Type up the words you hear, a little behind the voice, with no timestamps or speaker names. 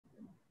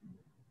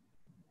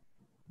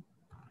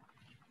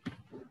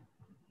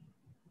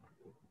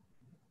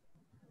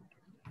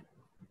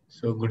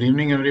Good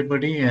evening,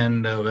 everybody,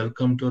 and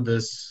welcome to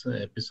this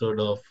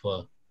episode of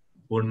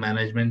Wound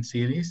Management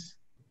Series.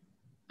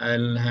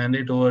 I'll hand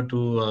it over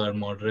to our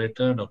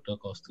moderator, Dr.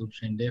 Kaustubh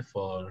Shinde,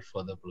 for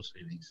further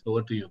proceedings.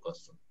 Over to you,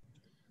 Kaustubh.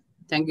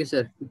 Thank you,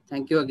 sir.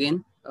 Thank you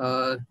again.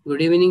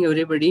 Good evening,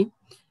 everybody.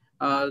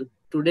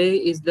 Today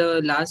is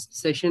the last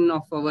session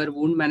of our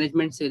wound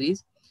management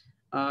series.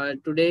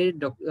 Today,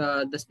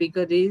 the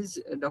speaker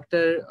is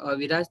Dr.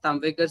 Viraj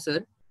Tambekar,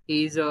 sir.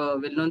 He is a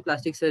well-known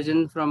plastic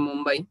surgeon from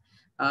Mumbai.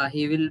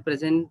 He will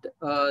present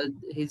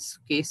his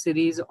case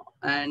series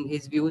and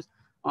his views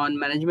on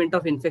management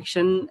of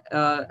infection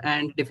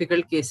and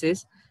difficult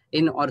cases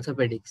in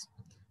orthopedics.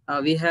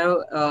 We have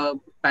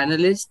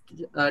panelist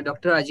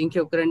Dr.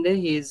 Ajinkya Ukarande.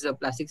 He is a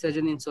plastic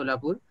surgeon in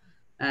Solapur,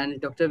 and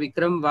Dr.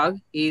 Vikram Wagh.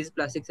 He is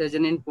plastic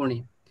surgeon in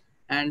Pune.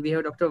 And we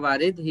have Dr.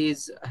 Warid. He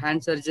is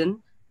hand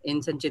surgeon in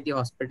Sancheti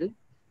Hospital.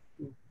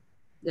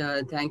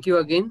 Thank you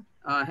again.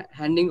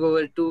 Handing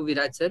over to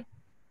Viraj, sir.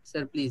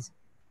 Sir, please.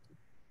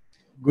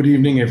 Good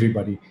evening,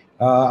 everybody.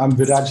 I'm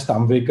Viraj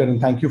Tambekar,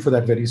 and thank you for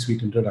that very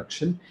sweet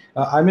introduction.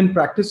 I'm in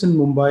practice in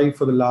Mumbai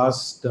for the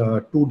last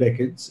 2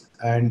 decades,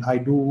 and I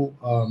do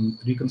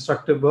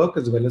reconstructive work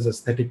as well as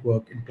aesthetic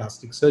work in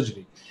plastic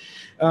surgery.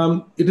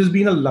 It has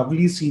been a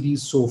lovely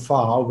series so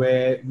far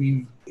where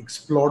we've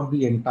explored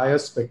the entire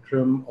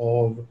spectrum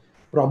of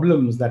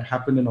problems that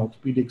happen in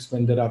orthopedics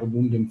when there are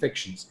wound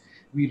infections.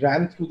 We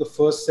ran through the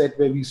first set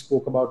where we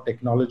spoke about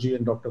technology,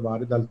 and Dr.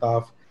 Warid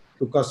Altaf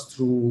took us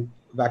through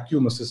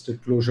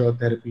vacuum-assisted closure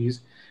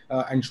therapies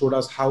and showed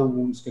us how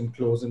wounds can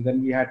close. And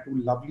then we had 2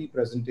 lovely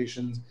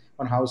presentations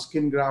on how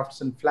skin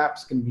grafts and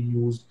flaps can be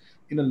used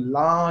in a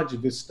large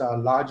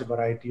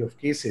variety of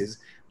cases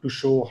to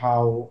show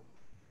how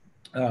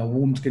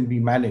wounds can be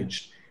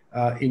managed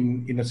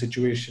in a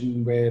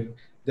situation where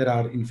there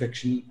are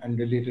infection and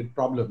related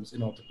problems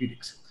in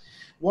orthopedics.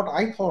 What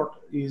I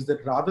thought is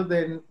that rather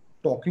than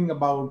talking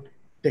about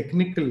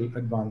technical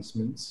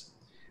advancements,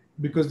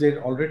 because they've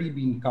already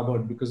been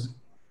covered, because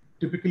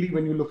typically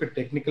when you look at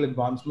technical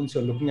advancements,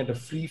 you're looking at a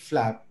free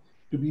flap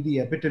to be the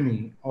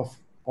epitome of,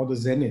 or the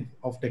zenith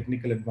of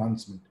technical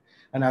advancement.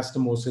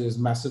 Anastomosis,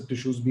 massive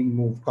tissues being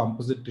moved,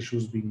 composite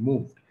tissues being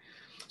moved.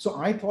 So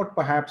I thought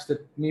perhaps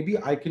that maybe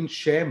I can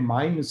share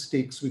my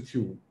mistakes with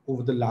you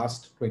over the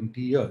last 20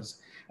 years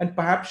and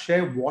perhaps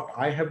share what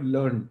I have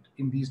learned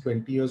in these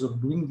 20 years of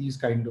doing these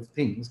kind of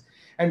things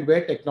and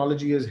where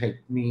technology has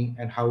helped me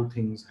and how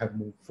things have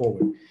moved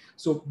forward.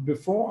 So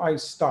before I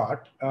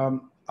start,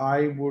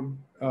 I would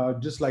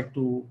just like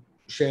to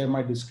share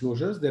my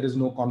disclosures. There is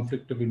no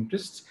conflict of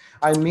interests.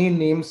 I may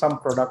name some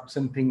products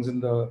and things in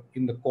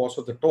the course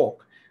of the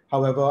talk.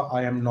 However,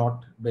 I am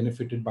not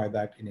benefited by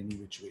that in any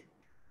which way.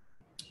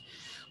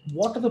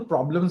 What are the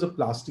problems a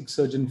plastic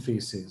surgeon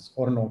faces,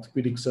 or an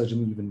orthopedic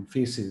surgeon even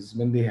faces,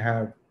 when they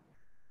have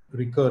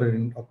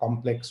recurrent or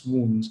complex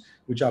wounds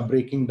which are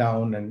breaking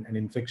down and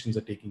infections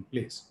are taking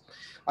place?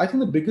 I think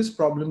the biggest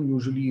problem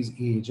usually is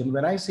age. And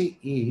when I say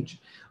age,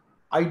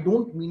 I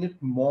don't mean it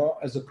more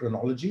as a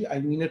chronology, I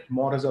mean it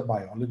more as a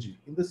biology,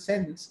 in the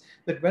sense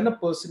that when a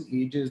person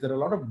ages, there are a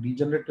lot of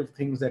degenerative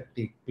things that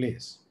take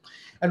place.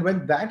 And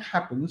when that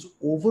happens,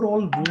 overall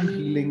wound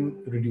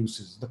healing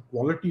reduces, the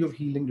quality of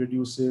healing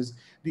reduces,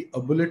 the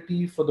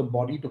ability for the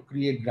body to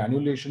create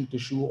granulation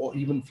tissue or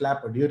even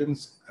flap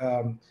adherence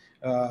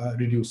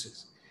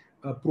reduces.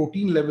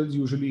 Protein levels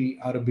usually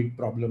are a big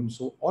problem.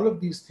 So all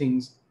of these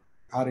things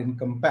are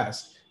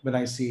encompassed when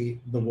I say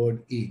the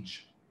word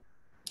age.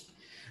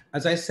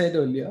 As I said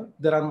earlier,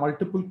 there are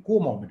multiple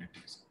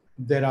comorbidities.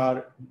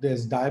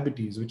 There's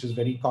diabetes, which is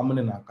very common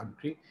in our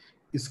country,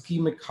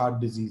 ischemic heart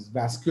disease,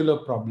 vascular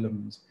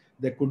problems.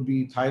 There could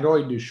be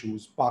thyroid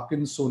issues,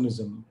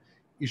 Parkinsonism,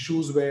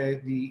 issues where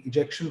the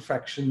ejection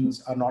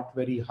fractions are not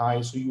very high,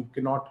 so you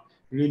cannot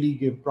really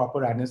give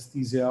proper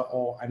anesthesia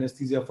or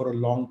anesthesia for a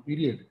long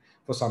period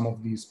for some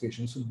of these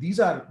patients. So these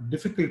are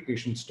difficult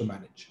patients to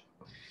manage.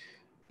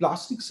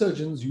 Plastic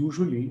surgeons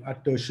usually are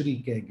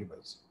tertiary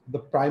caregivers. The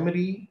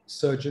primary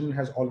surgeon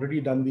has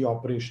already done the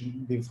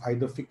operation. They've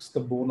either fixed the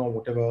bone or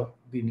whatever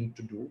they need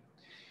to do.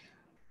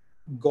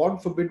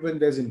 God forbid, when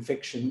there's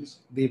infections,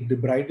 they've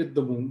debrided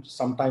the wound,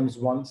 sometimes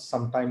once,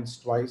 sometimes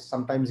twice,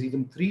 sometimes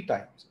even 3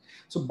 times.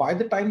 So by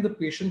the time the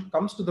patient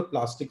comes to the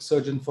plastic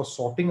surgeon for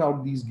sorting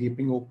out these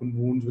gaping open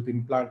wounds with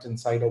implants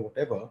inside or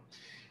whatever,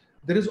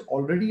 there is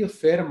already a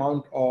fair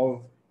amount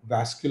of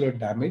vascular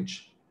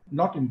damage,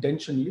 not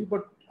intentionally,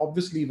 but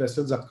obviously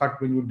vessels are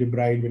cut when you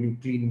debride, when you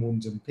clean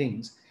wounds and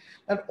things.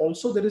 And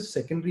also there is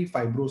secondary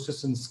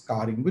fibrosis and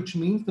scarring, which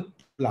means the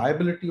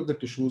pliability of the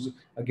tissues,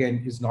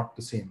 again, is not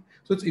the same.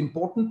 So it's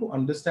important to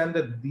understand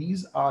that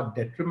these are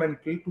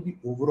detrimental to the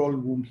overall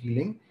wound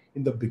healing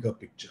in the bigger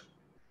picture.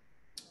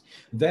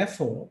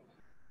 Therefore,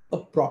 a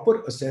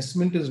proper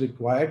assessment is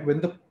required when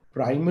the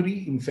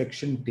primary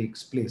infection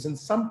takes place. And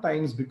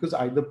sometimes because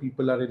either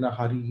people are in a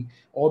hurry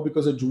or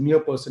because a junior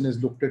person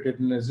has looked at it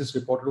and has just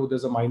reported, oh,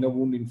 there's a minor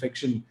wound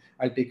infection,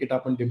 I'll take it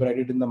up and debride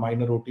it in the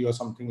minor OT or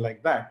something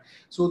like that.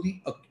 So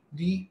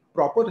the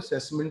proper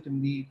assessment in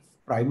the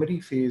primary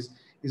phase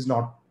is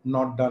not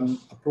done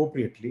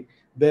appropriately,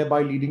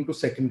 thereby leading to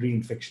secondary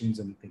infections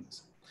and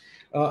things.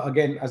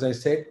 Again, as I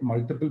said,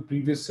 multiple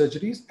previous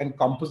surgeries and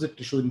composite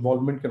tissue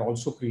involvement can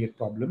also create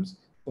problems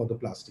for the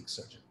plastic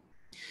surgeon.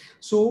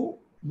 So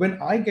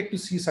when I get to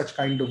see such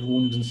kind of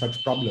wounds and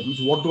such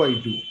problems, what do I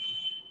do?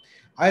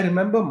 I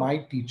remember my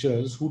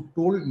teachers who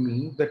told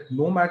me that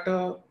no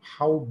matter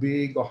how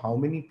big or how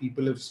many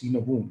people have seen a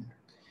wound,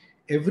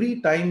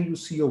 every time you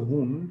see a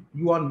wound,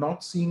 you are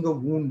not seeing a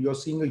wound, you're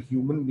seeing a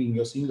human being,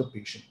 you're seeing a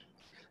patient.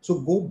 So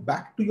go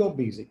back to your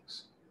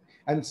basics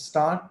and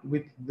start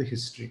with the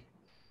history.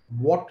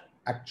 What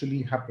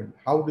actually happened?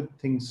 How did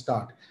things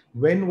start?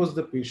 When was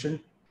the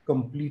patient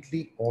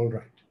completely all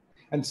right?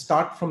 And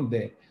start from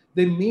there.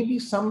 There may be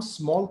some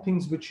small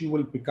things which you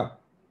will pick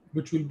up,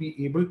 which will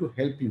be able to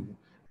help you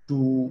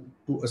to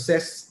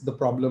assess the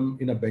problem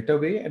in a better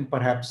way and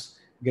perhaps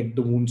get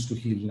the wounds to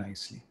heal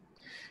nicely.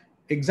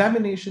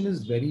 Examination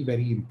is very,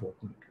 very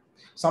important.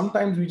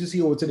 Sometimes we just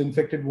see, oh, it's an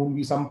infected wound.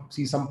 We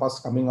see some pus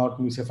coming out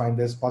and we say, fine,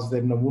 there's pus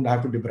there in the wound. I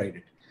have to debride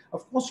it.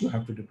 Of course, you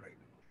have to debride it.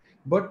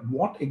 But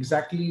what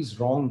exactly is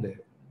wrong there?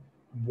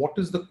 What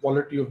is the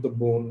quality of the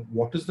bone?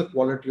 What is the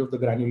quality of the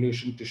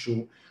granulation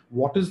tissue?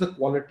 What is the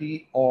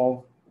quality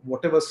of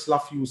whatever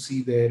slough you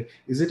see there?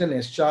 Is it an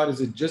eschar?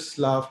 Is it just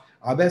slough?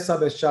 Are there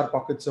sub-eschar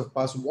pockets of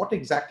pus? What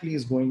exactly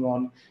is going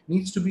on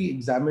needs to be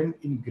examined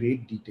in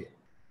great detail.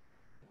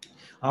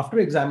 After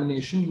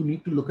examination, you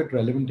need to look at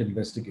relevant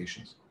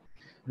investigations.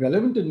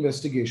 Relevant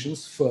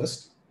investigations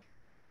first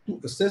to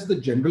assess the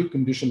general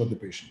condition of the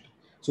patient.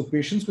 So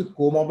patients with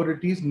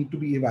comorbidities need to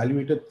be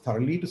evaluated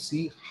thoroughly to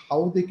see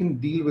how they can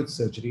deal with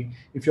surgery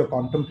if you're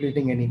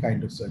contemplating any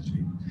kind of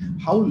surgery.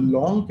 How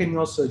long can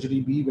your surgery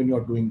be when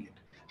you're doing it?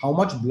 How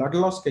much blood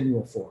loss can you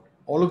afford?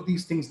 All of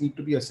these things need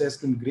to be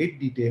assessed in great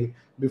detail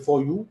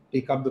before you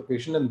take up the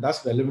patient, and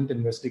thus relevant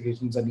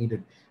investigations are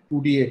needed.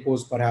 2D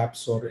echoes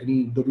perhaps, or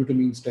any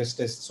dobutamine stress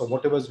tests, or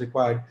whatever is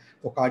required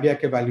for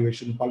cardiac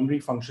evaluation, pulmonary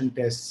function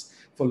tests,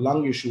 for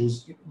lung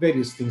issues,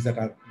 various things that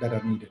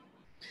are needed.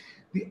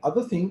 The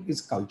other thing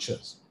is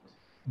cultures.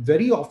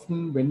 Very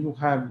often when you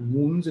have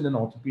wounds in an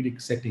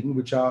orthopedic setting,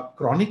 which are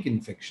chronic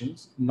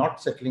infections,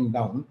 not settling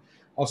down,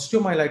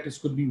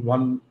 osteomyelitis could be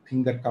one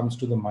thing that comes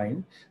to the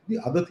mind. The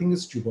other thing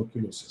is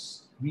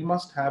tuberculosis. We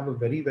must have a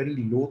very, very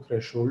low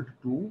threshold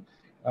to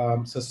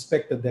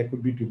suspect that there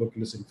could be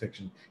tuberculosis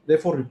infection.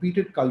 Therefore,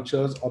 repeated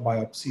cultures or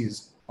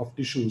biopsies of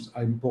tissues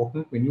are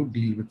important when you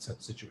deal with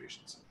such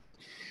situations.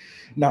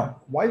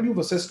 Now, while you've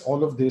assessed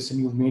all of this and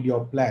you've made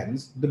your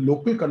plans, the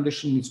local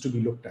condition needs to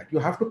be looked at. You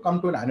have to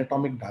come to an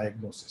anatomic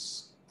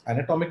diagnosis.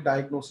 Anatomic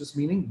diagnosis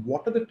meaning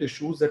what are the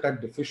tissues that are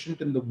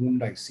deficient in the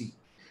wound I see?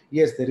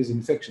 Yes, there is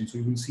infection, so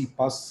you will see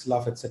pus,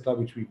 slough, etc.,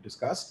 which we've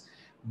discussed.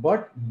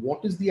 But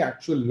what is the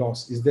actual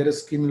loss? Is there a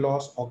skin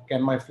loss, or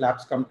can my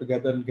flaps come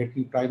together and get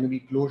me primary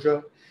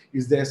closure?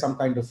 Is there some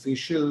kind of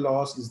facial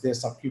loss? Is there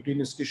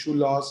subcutaneous tissue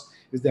loss?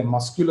 Is there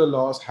muscular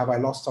loss? Have I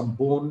lost some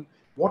bone?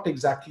 What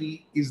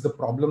exactly is the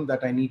problem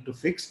that I need to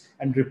fix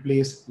and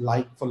replace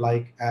like for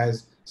like,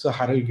 as Sir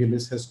Harold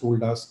Gillis has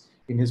told us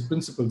in his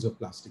Principles of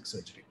Plastic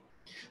Surgery.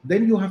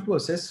 Then you have to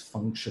assess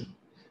function.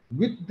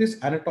 With this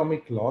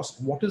anatomic loss,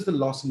 what is the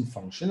loss in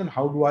function and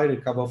how do I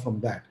recover from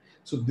that?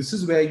 So this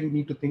is where you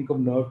need to think of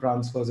nerve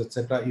transfers,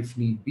 etc., if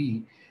need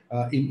be,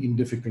 in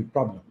difficult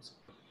problems.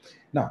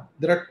 Now,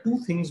 there are two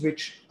things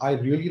which I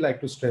really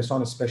like to stress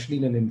on, especially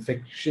in an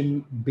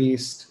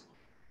infection-based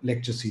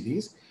lecture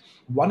series.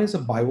 One is a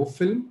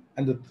biofilm,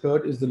 and the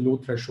third is the low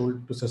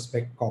threshold to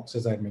suspect COPS,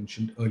 as I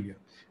mentioned earlier.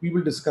 We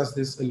will discuss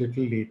this a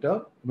little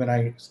later when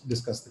I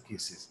discuss the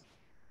cases.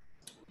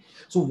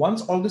 So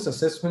once all this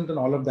assessment and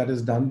all of that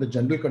is done, the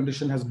general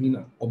condition has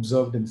been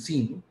observed and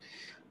seen,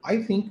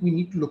 I think we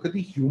need to look at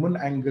the human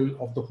angle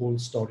of the whole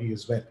story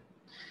as well.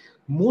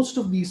 Most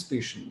of these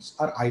patients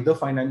are either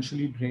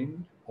financially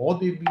drained or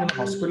they've been in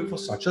hospital for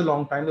such a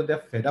long time that they're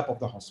fed up of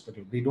the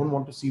hospital. They don't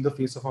want to see the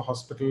face of a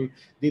hospital.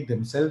 They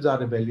themselves are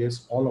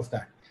rebellious, all of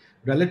that.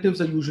 Relatives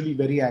are usually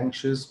very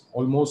anxious,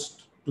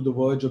 almost to the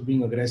verge of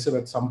being aggressive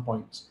at some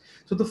points.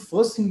 So the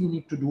first thing you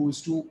need to do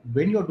is to,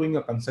 when you're doing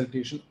a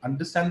consultation,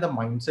 understand the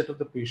mindset of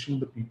the patient,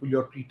 the people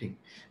you're treating,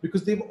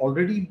 because they've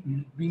already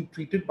been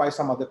treated by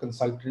some other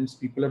consultants.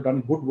 People have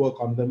done good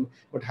work on them,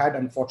 but had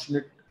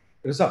unfortunate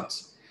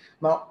results.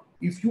 Now,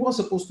 if you are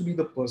supposed to be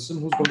the person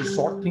who's going to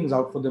sort things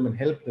out for them and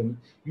help them,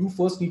 you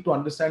first need to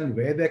understand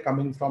where they're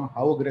coming from,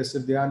 how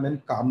aggressive they are, and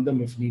then calm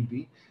them if need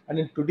be. And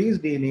in today's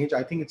day and age,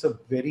 I think it's a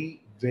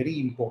very, very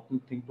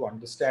important thing to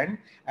understand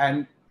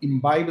and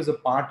imbibe as a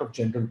part of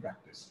general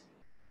practice.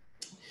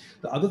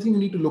 The other thing you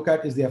need to look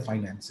at is their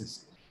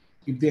finances.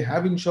 If they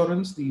have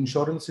insurance, the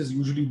insurance is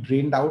usually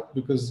drained out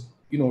because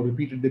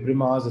repeated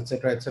debrimas,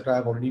 etc.,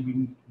 have already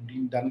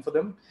been done for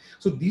them.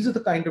 So these are the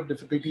kind of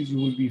difficulties you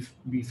will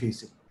be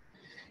facing.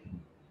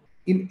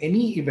 In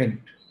any event,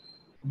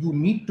 you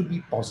need to be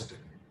positive.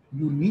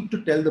 You need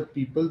to tell the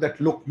people that,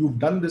 look, you've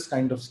done this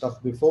kind of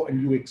stuff before and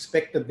you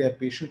expect that their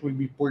patient will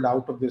be pulled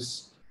out of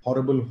this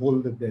horrible hole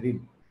that they're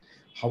in.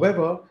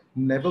 However,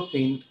 never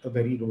paint a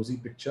very rosy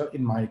picture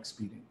in my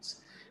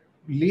experience.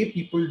 lay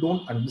people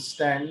don't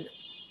understand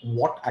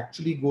what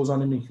actually goes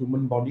on in a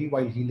human body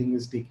while healing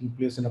is taking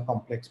place in a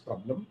complex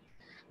problem.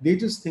 They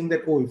just think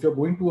that, oh, if you're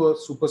going to a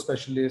super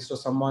specialist or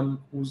someone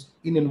who's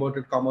in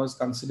inverted commas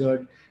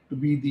considered to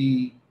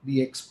be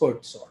the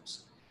expert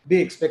sorts, they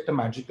expect a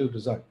magical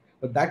result.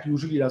 But that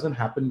usually doesn't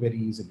happen very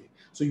easily.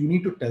 So you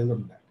need to tell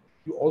them that.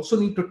 You also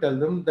need to tell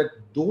them that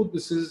though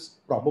this is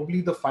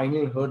probably the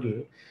final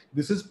hurdle,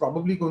 this is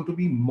probably going to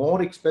be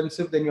more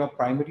expensive than your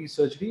primary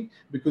surgery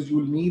because you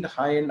will need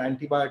high-end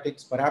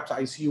antibiotics, perhaps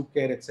ICU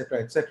care, etc.,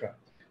 etc.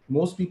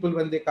 Most people,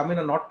 when they come in,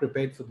 are not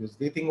prepared for this.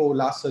 They think, oh,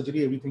 last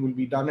surgery, everything will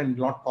be done and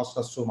not cost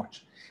us so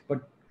much.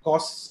 But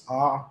costs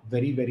are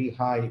very, very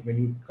high when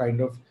you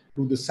kind of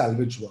do the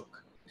salvage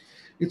work.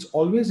 It's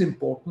always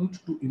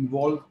important to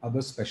involve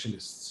other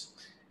specialists.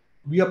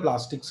 We are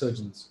plastic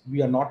surgeons.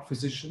 We are not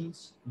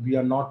physicians. We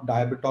are not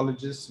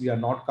diabetologists. We are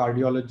not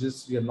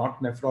cardiologists. We are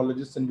not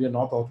nephrologists, and we are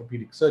not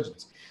orthopedic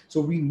surgeons. So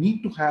we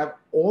need to have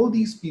all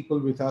these people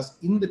with us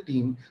in the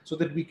team so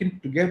that we can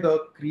together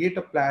create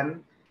a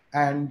plan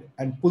and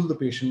pull the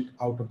patient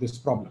out of this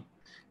problem.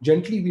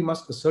 Gently, we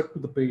must assert to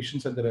the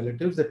patients and the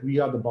relatives that we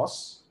are the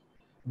boss.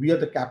 We are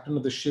the captain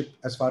of the ship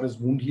as far as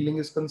wound healing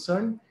is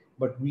concerned,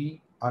 but we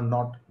are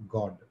not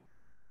God.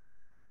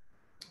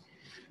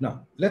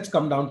 Now, let's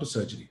come down to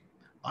surgery.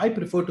 I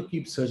prefer to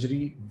keep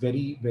surgery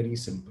very, very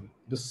simple.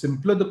 The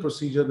simpler the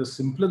procedure, the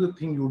simpler the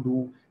thing you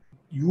do,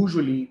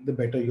 usually the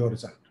better your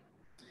result.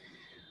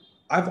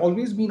 I've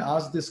always been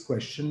asked this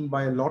question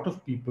by a lot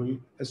of people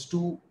as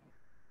to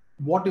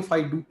what if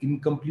I do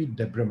incomplete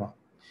debridement?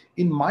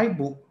 In my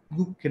book,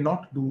 you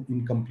cannot do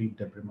incomplete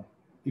debridement.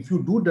 If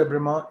you do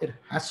debridement, it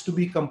has to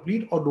be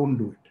complete or don't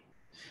do it.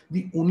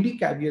 The only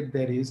caveat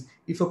there is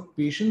if a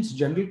patient's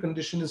general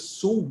condition is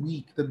so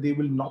weak that they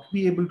will not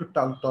be able to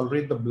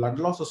tolerate the blood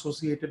loss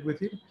associated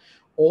with it,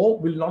 or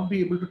will not be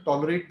able to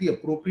tolerate the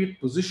appropriate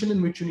position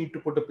in which you need to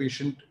put a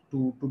patient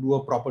to do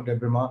a proper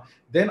debridement,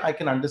 then I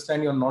can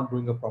understand you're not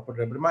doing a proper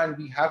debridement. And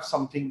we have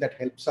something that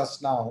helps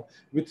us now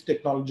with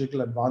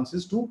technological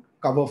advances to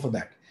cover for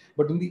that.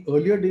 But in the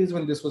earlier days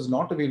when this was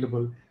not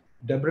available,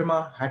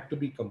 debridement had to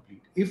be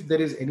complete. If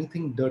there is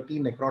anything dirty,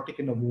 necrotic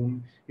in a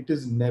wound, it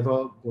is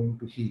never going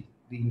to heal.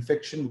 The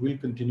infection will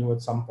continue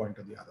at some point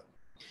or the other.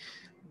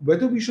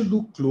 Whether we should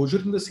do closure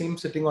in the same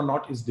setting or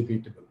not is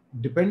debatable.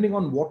 Depending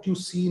on what you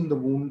see in the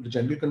wound, the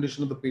general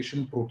condition of the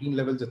patient, protein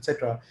levels,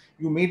 etc.,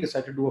 you may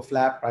decide to do a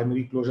flap,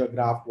 primary closure,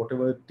 graft,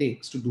 whatever it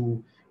takes to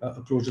do a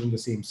closure in the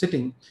same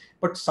sitting.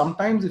 But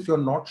sometimes if you're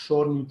not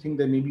sure and you think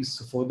there may be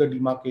further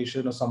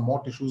demarcation or some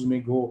more tissues may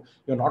go,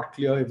 you're not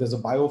clear if there's a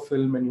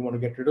biofilm and you want to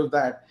get rid of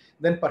that,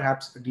 then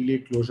perhaps a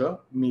delayed closure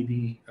may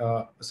be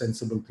a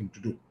sensible thing to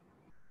do.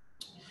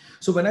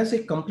 So when I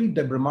say complete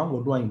debridement,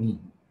 what do I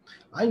mean?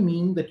 I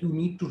mean that you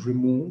need to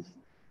remove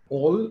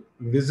all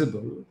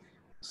visible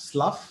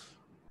slough,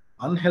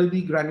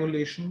 unhealthy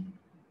granulation,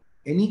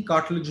 any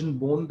cartilage in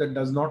bone that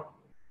does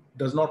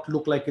not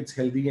look like it's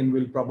healthy and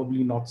will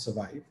probably not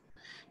survive.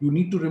 You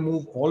need to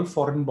remove all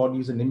foreign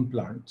bodies and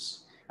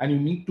implants, and you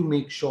need to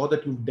make sure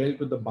that you've dealt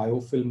with the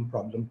biofilm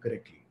problem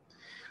correctly.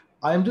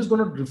 I'm just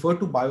going to refer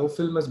to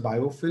biofilm as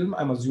biofilm.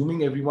 I'm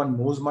assuming everyone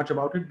knows much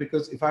about it,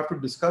 because if I have to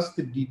discuss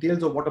the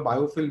details of what a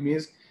biofilm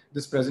is,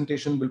 this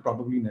presentation will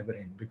probably never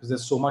end because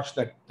there's so much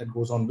that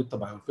goes on with the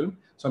biofilm.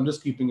 So I'm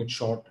just keeping it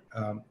short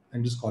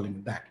and just calling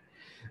it that.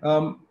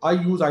 I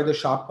use either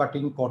sharp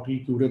cutting, cautery,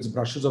 curettes,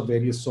 brushes of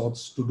various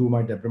sorts to do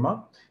my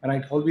debridement, and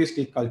I always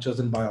take cultures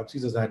and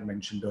biopsies, as I had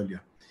mentioned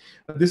earlier.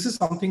 This is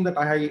something that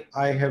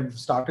I have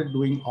started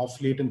doing off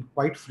late and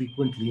quite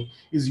frequently,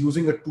 is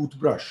using a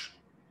toothbrush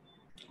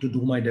to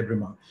do my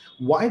debridement.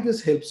 Why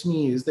this helps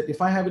me is that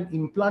if I have an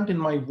implant in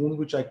my wound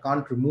which I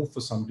can't remove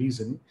for some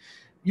reason,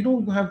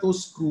 you have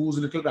those screws,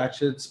 little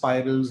ratchets,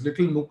 spirals,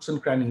 little nooks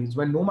and crannies,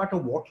 when no matter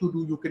what you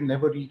do, you can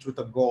never reach with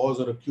a gauze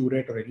or a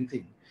curette or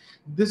anything.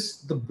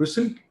 The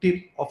bristle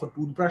tip of a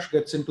toothbrush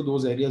gets into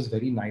those areas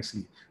very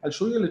nicely. I'll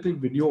show you a little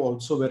video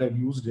also where I've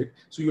used it,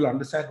 so you'll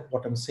understand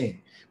what I'm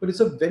saying. But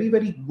it's a very,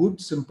 very good,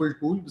 simple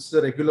tool. This is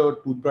a regular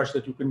toothbrush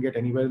that you can get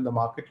anywhere in the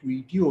market.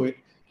 You ETO it,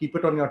 keep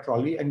it on your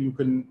trolley, and you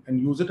can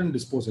use it and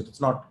dispose it.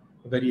 It's not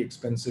a very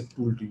expensive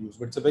tool to use,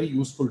 but it's a very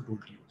useful tool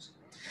to use.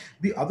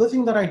 The other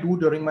thing that I do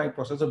during my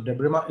process of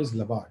debridement is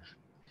lavage.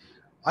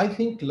 I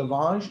think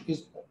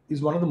lavage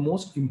is one of the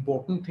most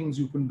important things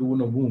you can do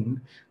in a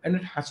wound, and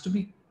it has to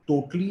be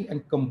totally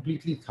and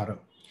completely thorough.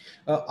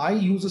 I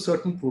use a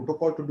certain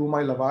protocol to do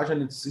my lavage,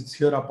 and it's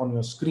here up on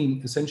your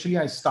screen. Essentially,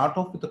 I start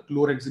off with a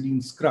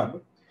chlorhexidine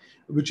scrub,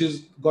 which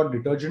has got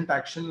detergent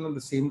action, and at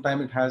the same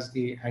time it has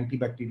a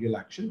antibacterial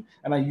action.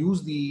 And I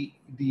use the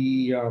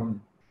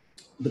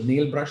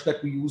nail brush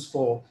that we use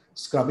for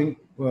scrubbing,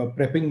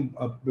 prepping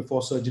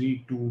before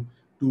surgery to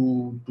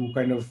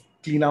kind of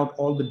clean out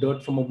all the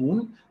dirt from a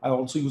wound. I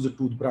also use a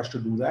toothbrush to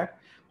do that.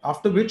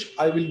 After which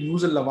I will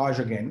use a lavage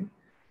again,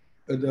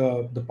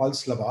 the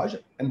pulse lavage,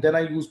 and then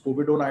I use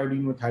povidone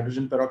iodine with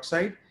hydrogen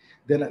peroxide,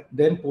 then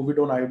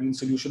povidone iodine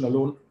solution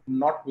alone,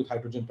 not with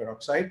hydrogen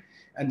peroxide,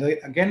 and then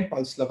again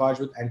pulse lavage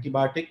with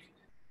antibiotic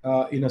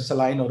in a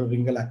saline or a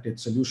ringer lactate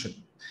solution.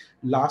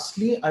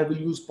 Lastly, I will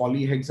use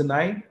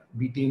polyhexanide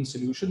betaine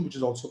solution, which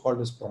is also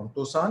called as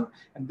Prontosan,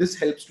 and this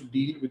helps to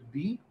deal with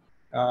the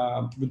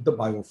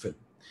biofilm.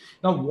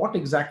 Now, what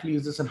exactly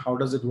is this and how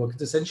does it work?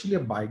 It's essentially a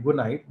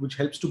biguanide which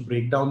helps to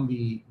break down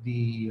the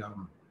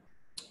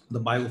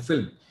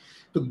biofilm.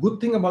 The good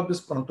thing about this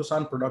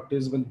Prontosan product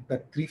is when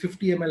that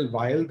 350 ml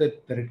vial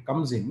that it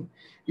comes in,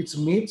 it's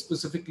made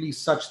specifically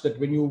such that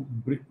when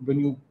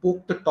you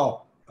poke the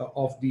top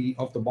of the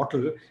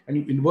bottle and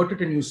you invert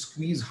it and you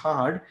squeeze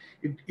hard,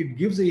 it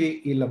gives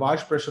a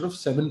lavage pressure of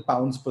 7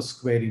 pounds per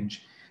square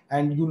inch.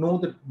 And you know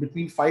that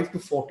between 5 to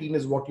 14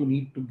 is what you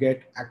need to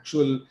get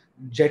actual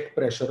jet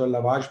pressure or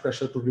lavage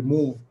pressure to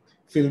remove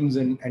films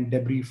and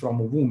debris from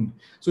a wound.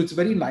 So it's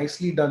very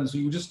nicely done. So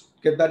you just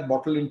get that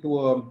bottle into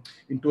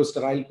a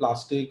sterile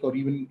plastic, or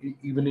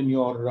even in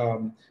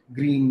your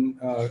green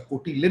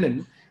OT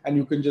linen, and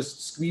you can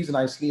just squeeze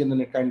nicely, and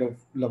then it kind of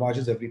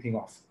lavages everything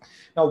off.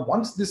 Now,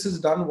 once this is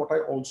done, what I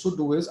also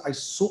do is I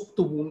soak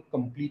the wound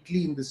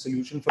completely in this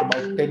solution for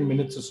about 10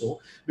 minutes or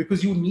so,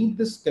 because you need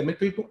this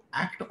chemical to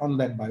act on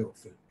that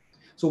biofilm.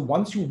 So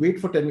once you wait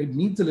for 10, it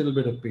needs a little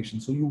bit of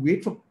patience. So you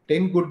wait for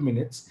 10 good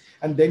minutes,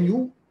 and then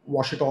you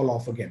wash it all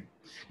off again.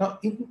 Now,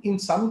 in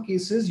some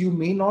cases, you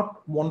may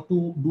not want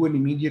to do an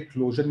immediate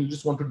closure, and you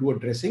just want to do a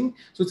dressing.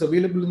 So it's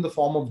available in the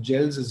form of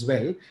gels as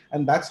well.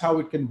 And that's how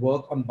it can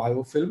work on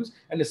biofilms.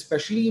 And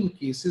especially in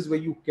cases where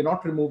you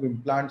cannot remove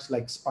implants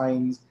like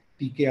spines,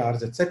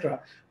 TKRs,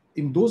 etc.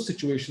 In those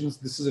situations,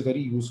 this is a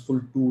very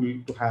useful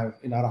tool to have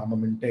in our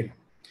armamentarium.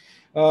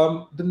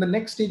 Then the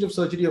next stage of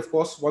surgery, of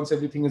course, once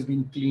everything has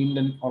been cleaned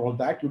and all of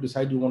that, you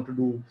decide you want to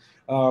do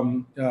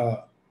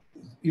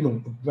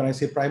when I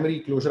say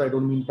primary closure, I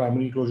don't mean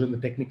primary closure in the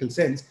technical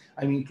sense.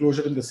 I mean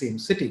closure in the same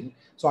sitting.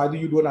 So either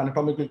you do an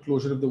anatomical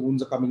closure if the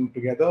wounds are coming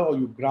together, or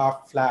you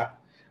graft,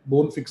 flap.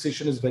 Bone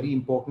fixation is very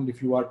important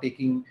if you are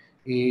taking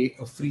a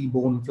free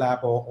bone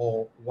flap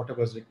or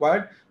whatever is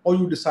required, or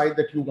you decide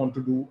that you want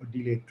to do a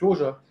delayed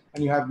closure,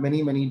 and you have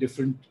many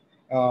different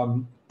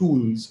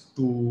tools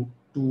to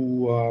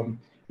do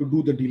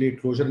the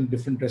delayed closure and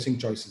different dressing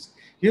choices.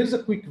 Here's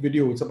a quick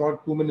video. It's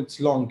about 2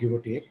 minutes long, give or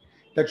take,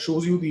 that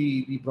shows you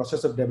the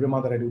process of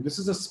debridement that I do. This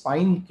is a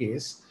spine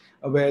case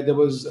where there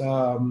was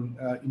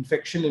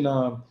infection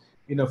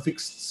in a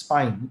fixed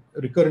spine,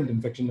 recurrent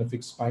infection in a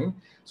fixed spine.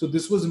 So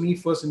this was me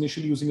first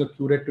initially using a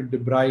curette to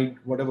debride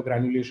whatever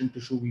granulation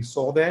tissue we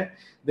saw there,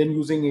 then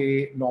using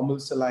a normal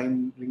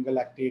saline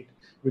ringalactate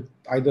with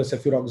either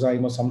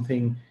cefuroxime or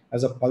something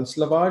as a pulse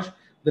lavage.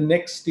 The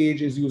next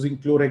stage is using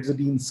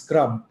chlorhexidine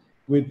scrub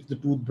with the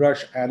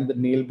toothbrush and the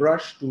nail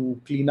brush to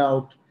clean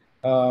out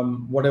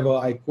whatever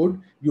I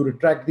could. You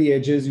retract the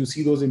edges, you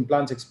see those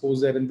implants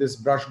exposed there, and this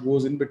brush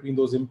goes in between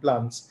those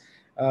implants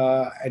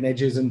and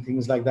edges and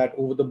things like that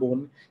over the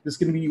bone. This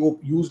can be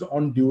used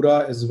on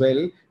dura as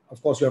well.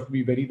 Of course, you have to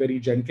be very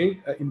gentle.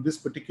 In this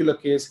particular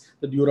case,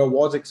 the dura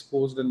was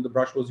exposed and the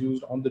brush was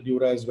used on the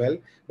dura as well,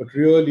 but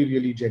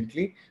really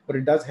gently. But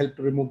it does help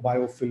to remove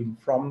biofilm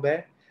from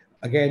there.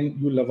 Again,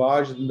 you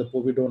lavage in the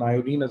povidone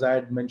iodine, as I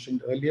had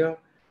mentioned earlier,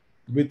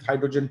 with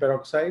hydrogen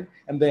peroxide,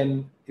 and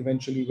then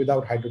eventually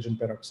without hydrogen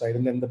peroxide,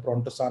 and then the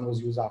Prontosan was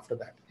used after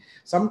that.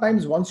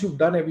 Sometimes once you've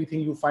done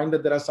everything, you find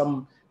that there are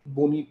some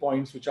bony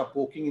points which are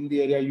poking in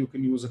the area. You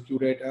can use a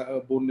curette, a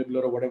bone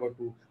nibbler or whatever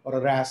or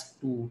a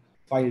rasp to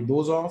file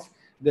those off.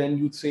 Then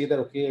you'd say that,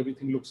 okay,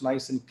 everything looks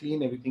nice and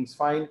clean, everything's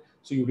fine.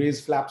 So you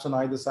raise flaps on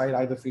either side,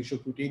 either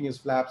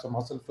faciocutaneous flaps or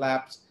muscle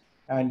flaps,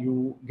 and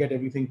you get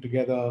everything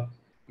together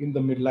in the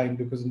midline,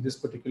 because in this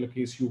particular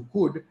case, you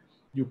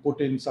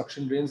put in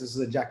suction drains. This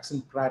is a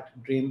Jackson Pratt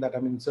drain that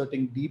I'm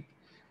inserting deep,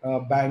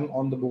 bang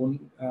on the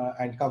bone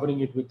and covering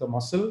it with the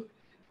muscle.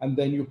 And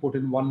then you put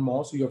in one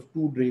more. So you have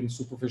two drains,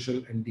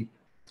 superficial and deep.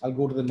 I'll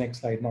go to the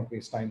next slide, not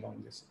waste time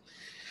on this.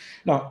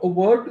 Now, a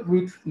word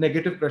with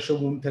negative pressure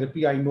wound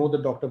therapy. I know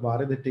that Dr.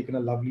 Varid had taken a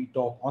lovely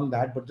talk on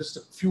that, but just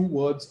a few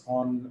words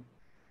on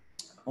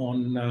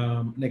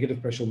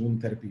negative pressure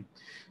wound therapy.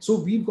 So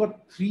we've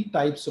got three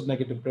types of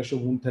negative pressure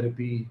wound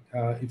therapy,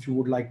 if you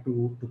would like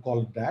to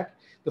call it that.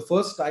 The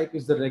first type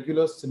is the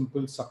regular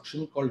simple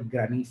suction called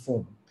granny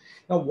foam.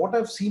 Now, what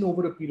I've seen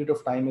over a period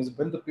of time is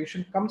when the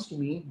patient comes to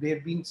me,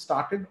 they've been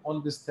started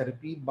on this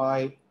therapy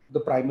by the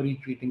primary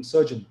treating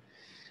surgeon.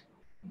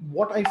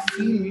 What I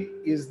feel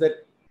is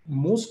that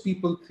most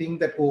people think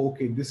that, oh,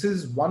 okay, this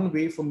is one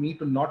way for me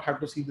to not have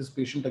to see this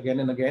patient again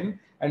and again,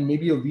 and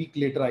maybe a week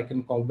later I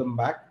can call them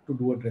back to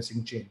do a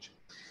dressing change.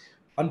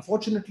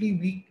 Unfortunately,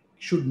 we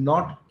should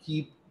not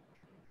keep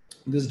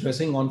this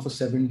dressing on for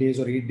 7 days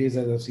or 8 days,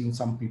 as I've seen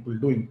some people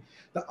doing.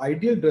 The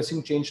ideal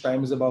dressing change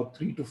time is about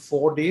 3 to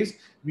 4 days.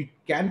 We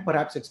can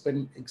perhaps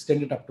extend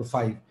it up to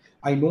 5.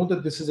 I know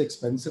that this is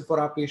expensive for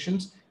our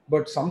patients,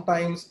 but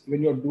sometimes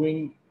when you're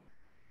doing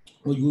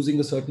or using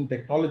a certain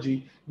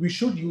technology, we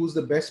should use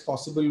the best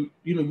possible,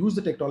 use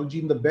the technology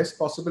in the best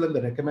possible and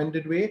the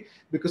recommended way,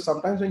 because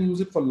sometimes when you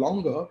use it for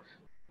longer,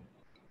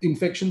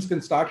 infections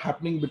can start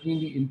happening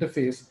between the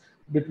interface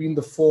between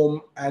the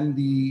foam and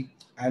the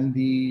and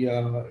the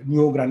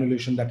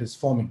neogranulation that is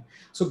forming.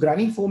 So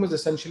granny foam is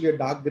essentially a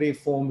dark gray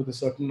foam with a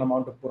certain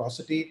amount of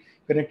porosity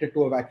connected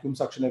to a vacuum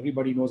suction.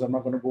 Everybody knows, I'm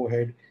not going to go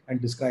ahead and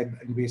describe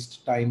and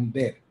waste time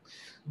there.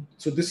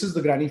 So this is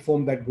the granny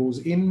foam that goes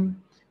in.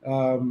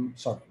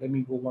 Sorry, let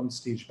me go one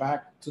stage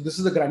back. So this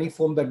is the granny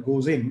foam that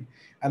goes in,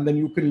 and then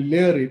you can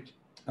layer it.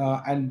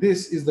 And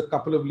this is the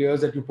couple of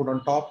layers that you put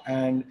on top,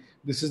 and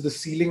this is the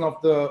sealing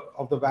of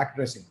the vac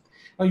dressing.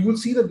 Now you will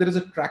see that there is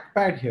a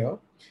trackpad here.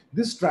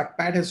 This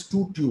trackpad has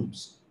two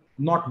tubes,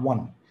 not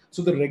one.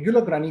 So the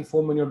regular granny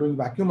foam, when you're doing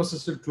vacuum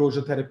assisted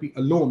closure therapy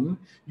alone,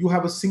 you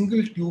have a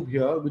single tube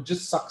here which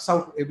just sucks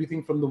out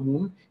everything from the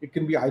wound. It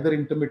can be either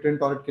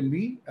intermittent or it can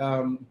be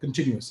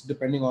continuous,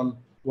 depending on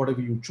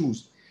whatever you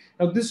choose.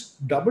 Now this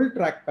double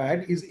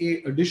trackpad is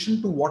a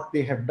addition to what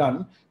they have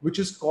done, which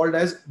is called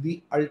as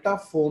the Ultra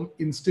Foam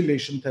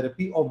Instillation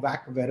Therapy or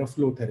VAC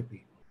Veriflow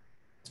Therapy.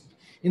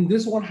 In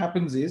this, what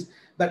happens is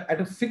that at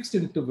a fixed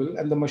interval,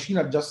 and the machine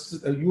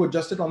adjusts, you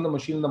adjust it on the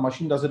machine, and the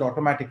machine does it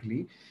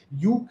automatically,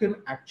 you can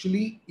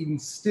actually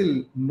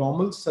instill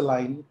normal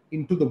saline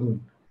into the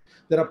wound.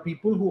 There are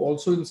people who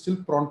also instill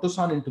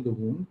Prontosan into the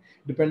wound,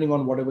 depending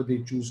on whatever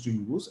they choose to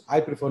use.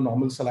 I prefer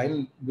normal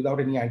saline without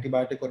any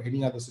antibiotic or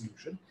any other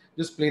solution,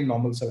 just plain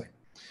normal saline.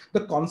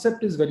 The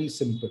concept is very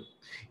simple.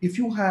 If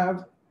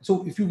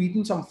you've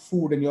eaten some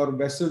food and your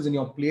vessels and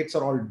your plates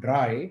are all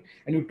dry,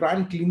 and you try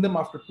and clean them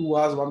after 2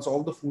 hours, once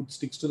all the food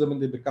sticks to them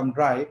and they become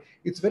dry,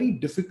 it's very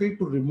difficult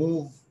to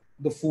remove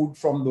the food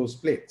from those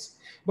plates.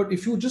 But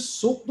if you just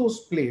soak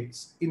those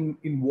plates in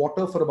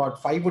water for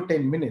about 5 or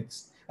 10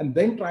 minutes and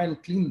then try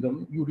and clean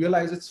them, you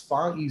realize it's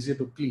far easier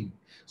to clean.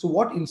 So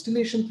what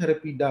instillation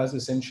therapy does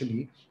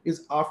essentially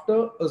is,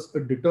 after a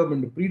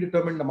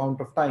predetermined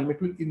amount of time,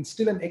 it will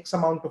instill an X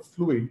amount of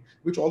fluid,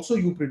 which also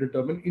you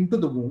predetermine, into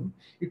the wound.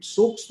 It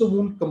soaks the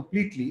wound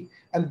completely,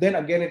 and then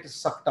again it is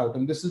sucked out.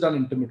 And this is done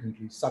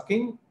intermittently: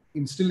 sucking,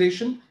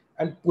 instillation,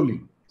 and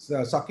pulling.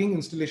 Sucking,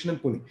 instillation,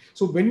 and pulling.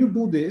 So when you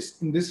do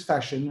this in this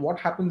fashion, what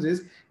happens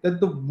is that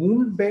the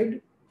wound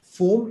bed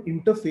foam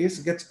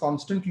interface gets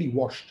constantly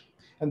washed,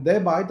 and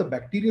thereby the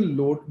bacterial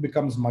load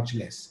becomes much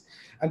less.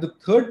 And the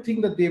third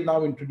thing that they've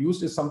now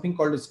introduced is something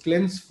called as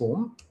cleanse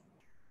foam,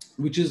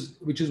 which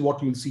is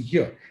what you'll see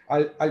here.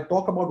 I'll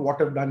talk about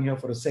what I've done here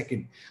for a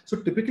second. So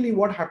typically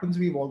what happens,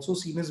 we've also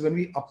seen, is when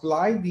we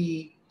apply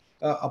the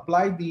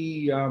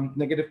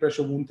negative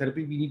pressure wound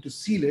therapy, we need to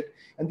seal it,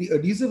 and the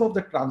adhesive of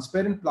the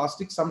transparent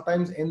plastic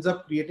sometimes ends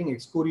up creating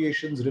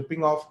excoriations,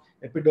 ripping off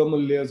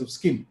epidermal layers of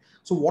skin.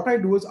 So what I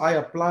do is I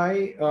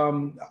apply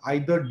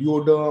either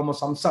deoderm or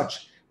some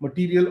such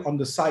material on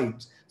the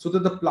sides, so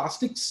that the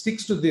plastic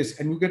sticks to this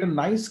and you get a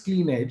nice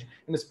clean edge.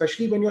 And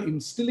especially when you're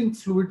instilling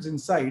fluids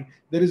inside,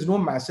 there is no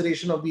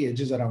maceration of the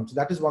edges around. So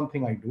that is one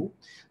thing I do.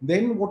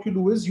 Then what you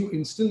do is you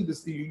instill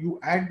this, you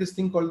add this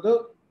thing called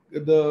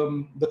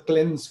the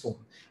cleanse foam.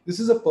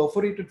 This is a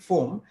perforated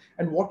foam,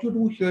 and what you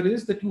do here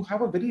is that you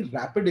have a very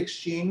rapid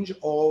exchange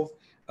of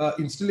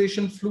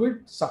instillation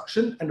fluid,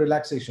 suction, and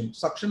relaxation,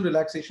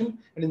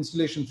 and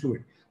instillation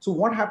fluid. So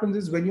what happens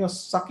is, when you're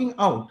sucking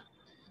out,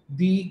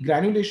 the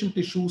granulation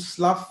tissue,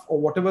 slough, or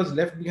whatever is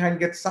left behind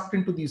gets sucked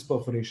into these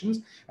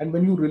perforations, and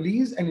when you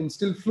release and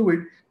instill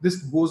fluid, this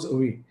goes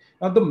away.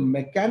 Now the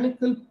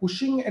mechanical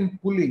pushing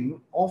and pulling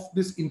of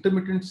this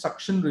intermittent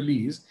suction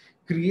release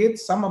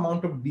creates some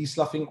amount of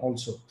desloughing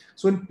also.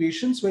 So in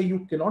patients where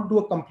you cannot do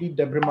a complete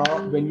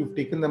debridement when you've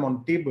taken them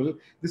on table,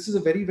 this is a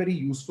very, very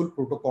useful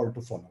protocol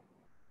to follow.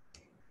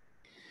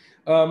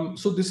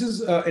 So this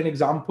is an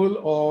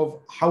example of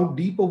how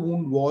deep a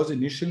wound was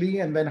initially,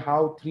 and then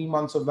how 3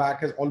 months of VAC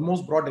has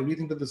almost brought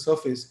everything to the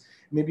surface.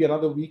 Maybe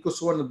another week or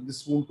so, and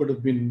this wound could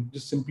have been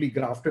just simply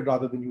grafted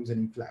rather than use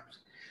any flaps.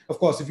 Of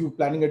course, if you're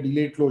planning a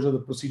delayed closure, the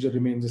procedure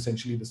remains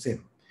essentially the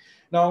same.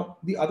 Now,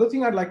 the other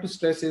thing I'd like to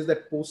stress is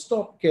that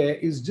post-op care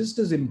is just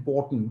as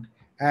important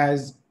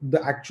as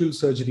the actual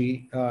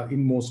surgery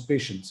in most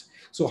patients.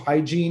 So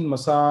hygiene,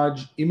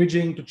 massage,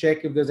 imaging to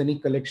check if there's any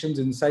collections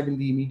inside in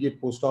the immediate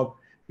post-op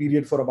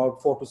period for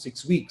about 4 to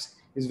 6 weeks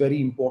is very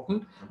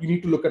important. You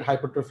need to look at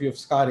hypertrophy of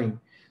scarring.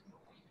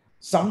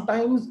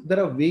 Sometimes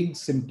there are vague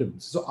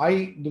symptoms. So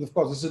of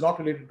course, this is not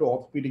related to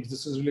orthopedics,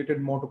 this is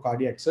related more to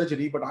cardiac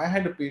surgery, but I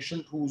had a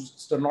patient whose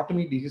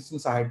sternotomy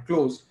dehiscence I had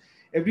closed.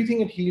 Everything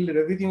had healed,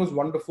 everything was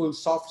wonderful,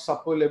 soft,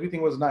 supple,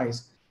 everything was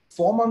nice.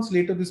 4 months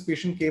later, this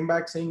patient came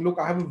back saying, look,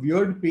 I have a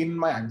weird pain in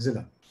my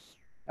axilla,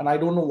 and I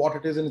don't know what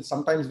it is, and it's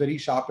sometimes very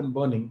sharp and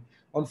burning.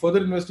 On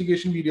further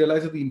investigation, we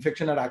realized that the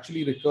infection had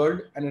actually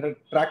recurred, and it had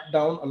tracked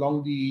down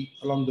along the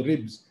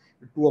ribs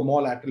to a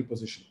more lateral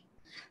position.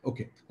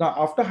 Okay. Now,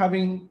 after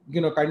having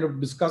kind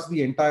of discussed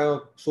the entire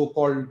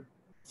so-called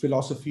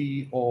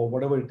philosophy or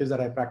whatever it is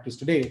that I practice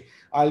today,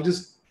 I'll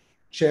just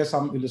share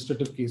some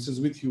illustrative cases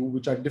with you,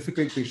 which are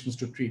difficult patients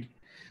to treat.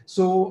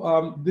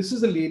 So this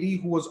is a lady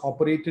who was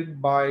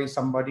operated by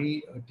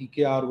somebody.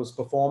 TKR was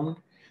performed,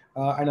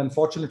 and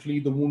unfortunately,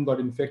 the wound got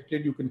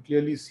infected. You can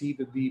clearly see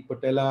that the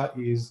patella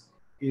is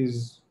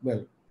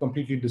well,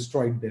 completely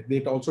destroyed there.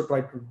 They also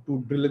tried to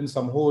drill in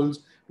some holes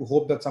to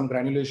hope that some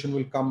granulation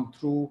will come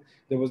through.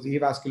 There was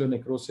avascular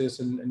necrosis,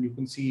 and you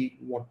can see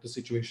what the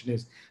situation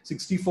is.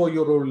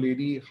 64-year-old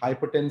lady,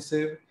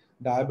 hypertensive,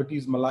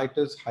 diabetes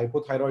mellitus,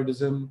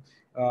 hypothyroidism,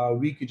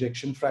 weak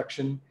ejection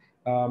fraction.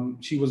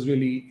 She was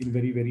really in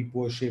very, very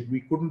poor shape.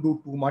 We couldn't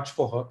do too much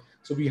for her.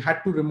 So we had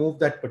to remove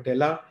that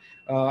patella.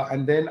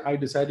 And then I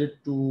decided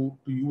to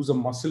use a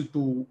muscle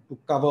to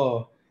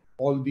cover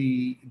all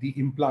the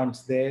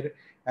implants there.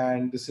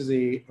 And this is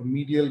a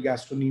medial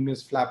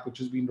gastrocnemius flap, which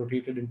has been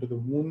rotated into the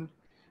wound.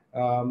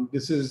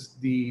 This is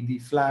the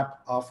flap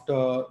after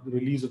the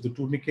release of the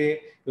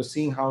tourniquet. You're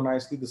seeing how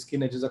nicely the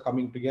skin edges are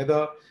coming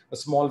together. A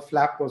small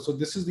flap. So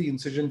this is the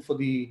incision for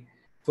the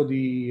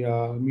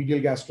medial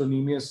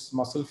gastrocnemius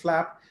muscle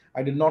flap.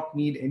 I did not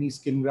need any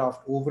skin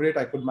graft over it.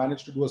 I could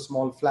manage to do a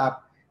small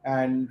flap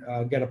and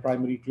get a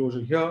primary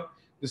closure here.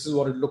 This is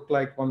what it looked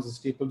like once the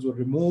staples were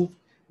removed.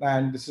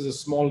 And this is a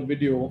small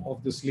video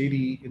of this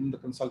lady in the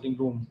consulting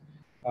room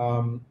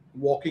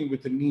walking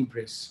with a knee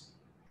brace.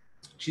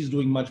 She's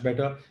doing much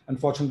better.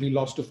 Unfortunately,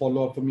 lost to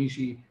follow up for me.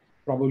 She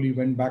probably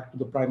went back to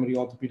the primary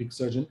orthopedic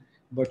surgeon,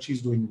 but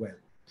she's doing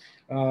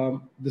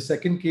well. The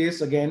second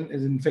case, again,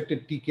 is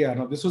infected TKR.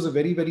 Now, this was a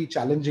very, very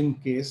challenging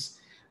case.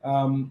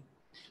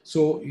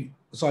 So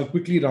I'll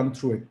quickly run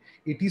through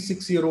it.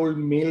 86-year-old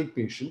male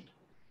patient.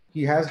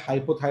 He has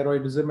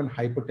hypothyroidism and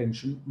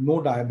hypertension,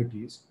 no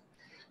diabetes.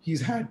 He's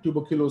had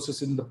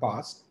tuberculosis in the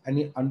past, and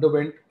he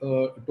underwent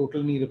a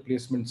total knee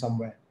replacement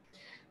somewhere.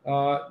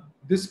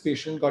 This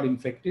patient got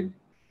infected.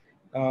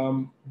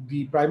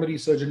 The primary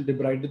surgeon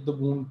debrided the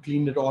wound,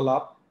 cleaned it all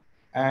up,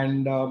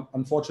 and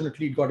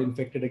unfortunately it got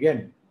infected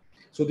again.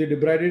 So they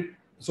debrided.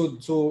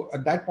 So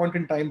at that point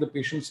in time, the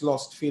patients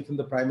lost faith in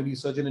the primary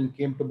surgeon and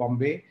came to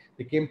Bombay.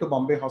 They came to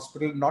Bombay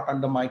Hospital, not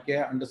under my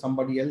care, under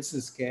somebody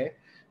else's care.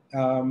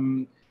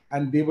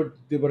 And they were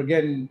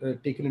again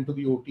taken into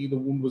the OT. The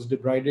wound was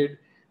debrided.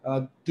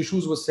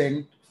 Tissues were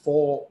sent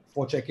for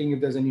checking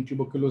if there's any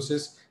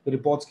tuberculosis. The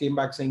reports came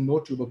back saying no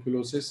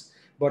tuberculosis,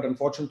 but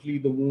unfortunately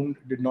the wound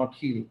did not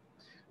heal.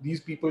 These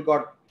people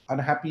got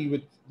unhappy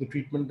with the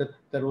treatment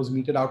that was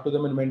meted out to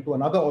them and went to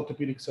another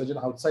orthopedic surgeon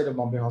outside of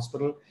Bombay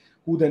Hospital,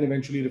 who then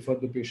eventually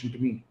referred the patient to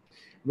me.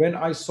 When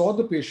I saw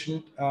the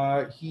patient,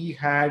 he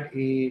had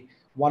a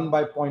 1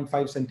 by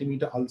 0.5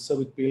 centimeter ulcer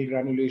with pale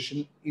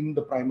granulation in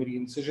the primary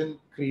incision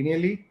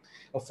cranially,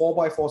 a 4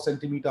 by 4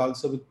 centimeter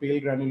ulcer with pale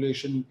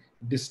granulation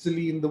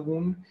distally in the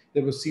wound.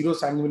 There was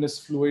serosanguinous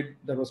fluid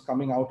that was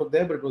coming out of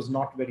there, but it was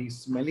not very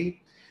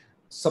smelly.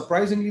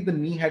 Surprisingly, the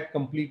knee had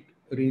complete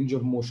range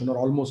of motion, or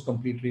almost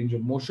complete range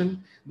of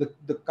motion.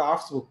 The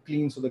calves were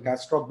clean, so the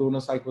gastroc donor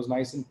site was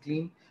nice and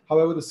clean.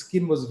 However, the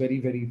skin was very,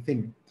 very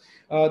thin.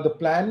 The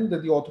plan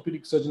that the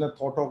orthopedic surgeon had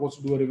thought of was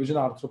to do a revision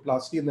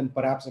arthroplasty and then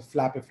perhaps a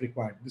flap if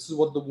required. This is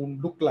what the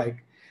wound looked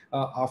like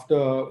after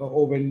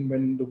or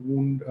when the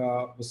wound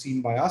was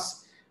seen by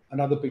us.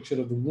 Another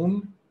picture of the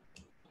wound.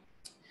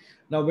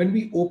 Now, when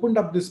we opened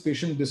up this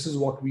patient, this is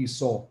what we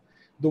saw.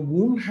 The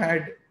wound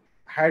had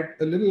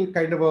a little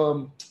kind of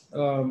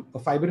a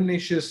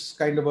fibrinaceous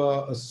kind of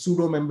a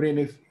pseudo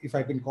membrane, if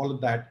I can call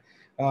it that,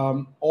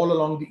 all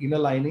along the inner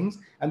linings.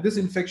 And this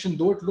infection,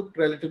 though it looked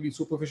relatively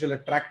superficial,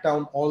 had tracked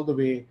down all the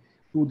way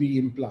to the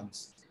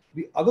implants.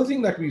 The other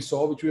thing that we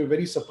saw, which we were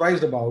very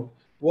surprised about,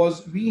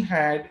 was we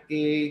had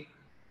a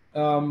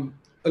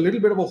little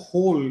bit of a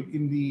hole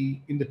in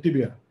the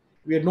tibia.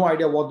 We had no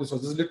idea what this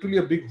was. There's literally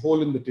a big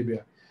hole in the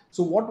tibia.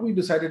 So what we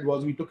decided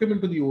was we took him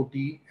into the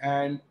OT,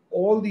 and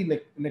all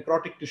the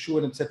necrotic tissue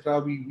and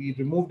etc. We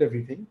removed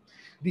everything.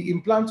 The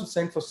implants were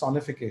sent for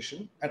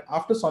sonification, and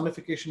after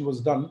sonification was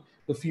done,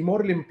 the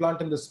femoral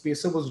implant and the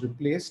spacer was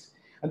replaced,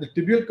 and the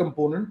tibial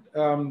component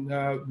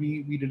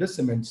we did a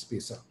cement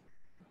spacer.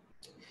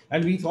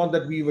 And we thought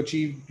that we've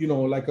achieved,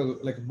 like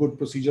a good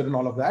procedure and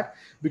all of that,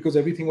 because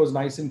everything was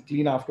nice and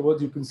clean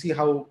afterwards. You can see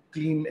how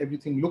clean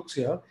everything looks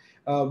here.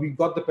 We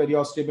got the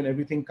periosteum and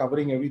everything,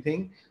 covering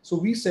everything. So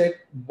we said,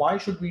 why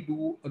should we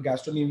do a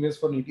gastrocnemius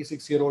for an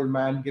 86-year-old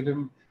man, give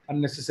him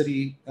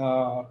unnecessary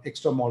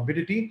extra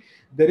morbidity?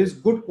 There is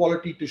good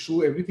quality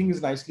tissue. Everything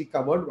is nicely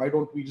covered. Why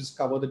don't we just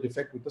cover the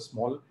defect with a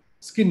small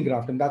skin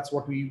graft? And that's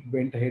what we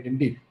went ahead and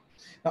did.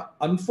 Now,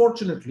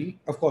 unfortunately,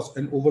 of course,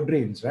 and over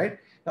drains, right?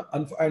 Now,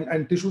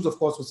 and tissues, of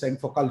course, were sent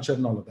for culture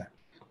and all of that.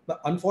 Now,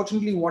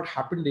 unfortunately, what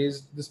happened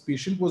is this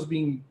patient was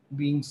being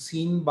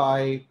seen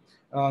by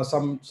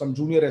some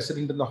junior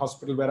resident in the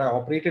hospital where I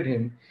operated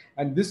him.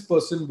 And this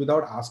person,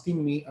 without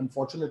asking me,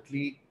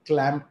 unfortunately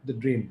clamped the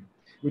drain,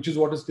 which is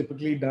what is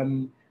typically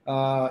done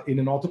in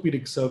an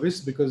orthopedic service,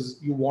 because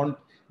you want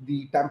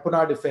the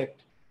tamponade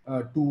effect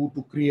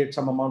to create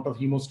some amount of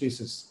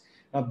hemostasis.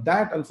 Now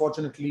that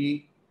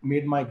unfortunately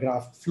made my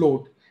graft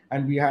float,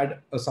 and we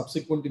had a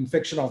subsequent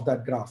infection of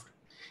that graft.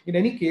 In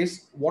any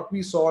case, what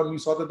we saw, and we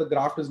saw that the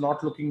graft is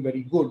not looking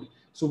very good.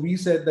 So we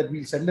said that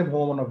we'll send him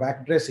home on a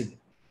vac dressing.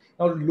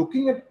 Now,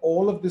 looking at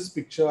all of this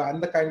picture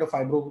and the kind of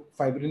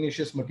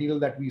fibrinaceous material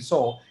that we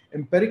saw,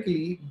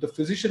 empirically, the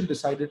physician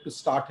decided to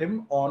start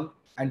him on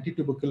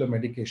anti-tubercular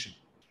medication.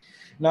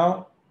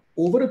 Now,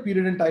 over a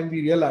period in time,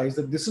 we realized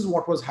that this is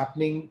what was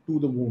happening to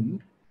the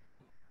wound.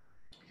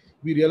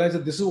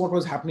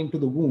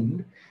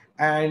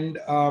 And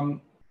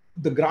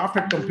the graft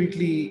had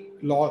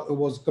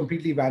was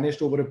completely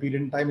vanished over a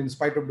period in time in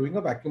spite of doing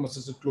a vacuum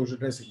assisted closure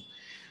dressing.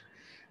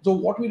 So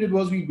what we did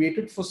was we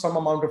waited for some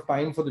amount of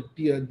time for the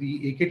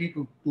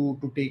AKT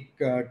to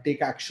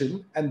take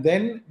action, and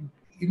then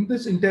in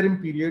this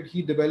interim period,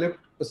 he developed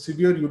a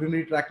severe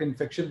urinary tract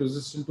infection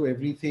resistant to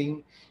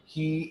everything.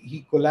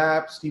 He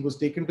collapsed. He was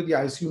taken to the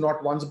ICU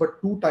not once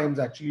but 2 times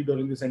actually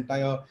during this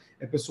entire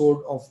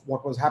episode of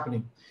what was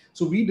happening.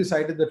 So we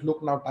decided that,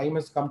 look, now time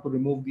has come to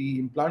remove the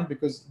implant,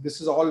 because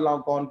this is all now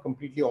gone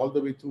completely all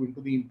the way through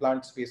into the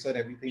implant spacer and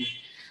everything.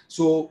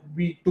 So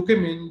we took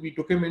him in,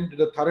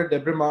 did a thorough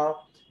debridement.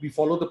 We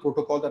followed the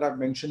protocol that I've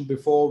mentioned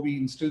before. We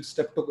instilled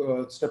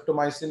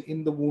streptomycin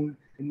in the wound,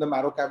 in the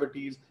marrow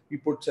cavities. We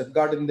put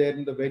Setguard in there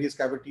in the various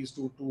cavities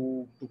to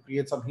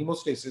create some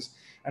hemostasis.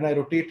 And I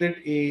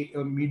rotated a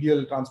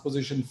medial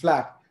transposition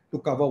flap to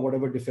cover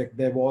whatever defect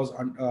there was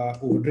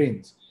over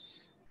drains.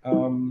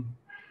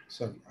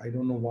 Sorry, I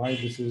don't know why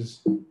this is.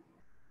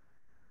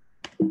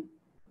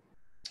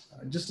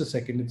 Just a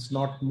second, it's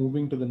not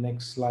moving to the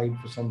next slide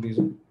for some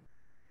reason.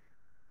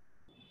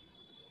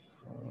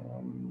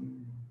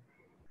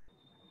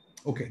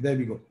 Okay, there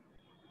we go.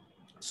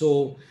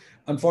 So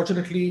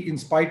unfortunately, in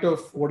spite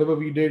of whatever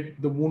we did,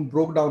 the wound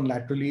broke down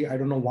laterally. I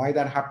don't know why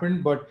that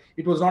happened, but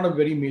it was not a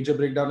very major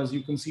breakdown. As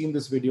you can see in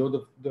this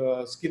video,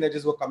 the skin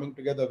edges were coming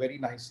together very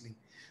nicely.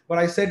 But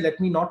I said, let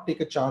me not take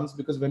a chance,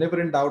 because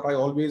whenever in doubt, I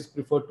always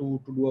prefer to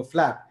do a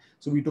flap.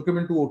 So we took him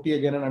into OT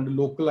again, and under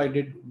local, I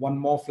did one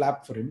more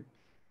flap for him.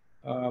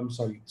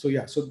 Sorry. So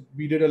yeah, so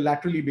we did a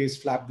laterally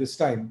based flap this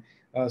time,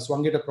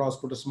 swung it across,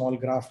 put a small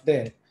graft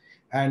there,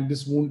 and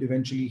this wound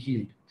eventually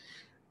healed.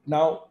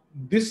 Now,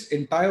 this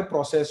entire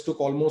process took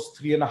almost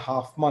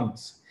 3.5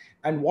 months.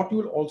 And what you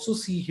will also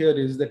see here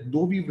is that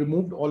though we've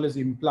removed all his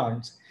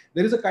implants,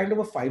 there is a kind of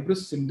a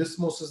fibrous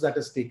syndesmosis that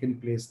has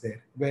taken place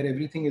there, where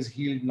everything is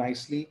healed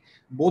nicely.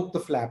 Both the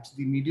flaps,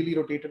 the medially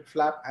rotated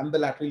flap and the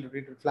laterally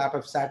rotated flap,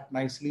 have sat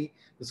nicely.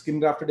 The skin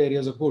grafted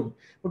areas are good.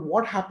 But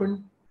what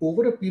happened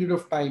over a period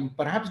of time,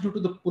 perhaps due to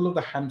the pull of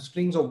the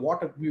hamstrings or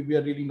what, we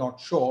are really not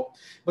sure,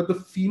 but the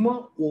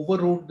femur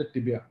overrode the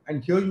tibia.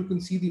 And here you can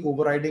see the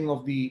overriding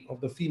of the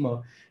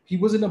femur. He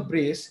was in a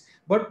brace,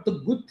 but the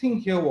good thing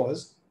here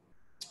was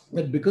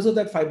that because of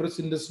that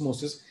fibrous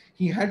syndesmosis,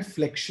 he had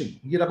flexion.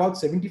 He had about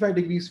 75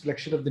 degrees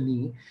flexion of the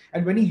knee.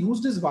 And when he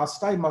used his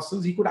vasti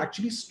muscles, he could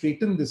actually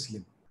straighten this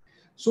limb.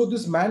 So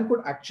this man could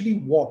actually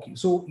walk.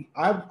 So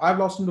I've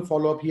lost him to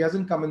follow up. He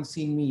hasn't come and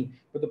seen me,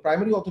 but the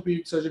primary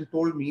orthopedic surgeon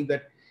told me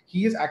that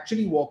he is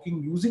actually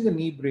walking using a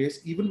knee brace.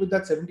 Even with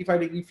that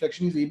 75-degree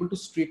flexion, he's able to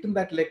straighten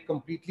that leg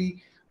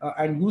completely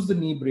and use the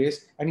knee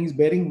brace, and he's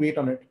bearing weight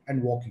on it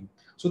and walking.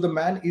 So the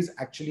man is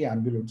actually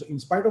ambulant. So in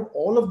spite of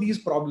all of these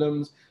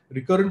problems,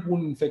 recurrent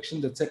wound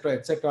infections, etc.,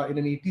 in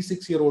an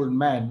 86-year-old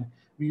man,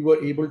 we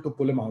were able to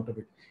pull him out of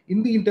it.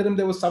 In the interim,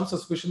 there was some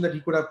suspicion that he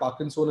could have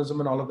Parkinsonism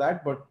and all of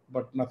that, but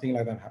nothing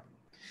like that happened.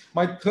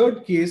 My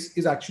third case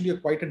is actually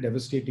quite a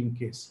devastating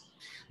case.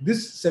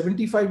 This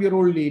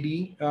 75-year-old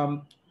lady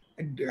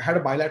had a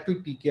bilateral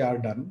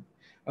TKR done,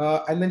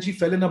 and then she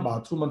fell in a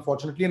bathroom,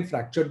 unfortunately, and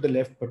fractured the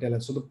left patella.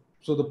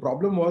 So the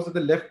problem was that the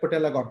left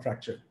patella got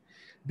fractured.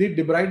 They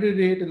debrided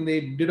it and they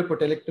did a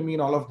patelectomy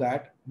and all of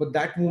that, but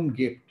that wound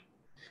gaped.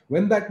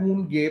 When that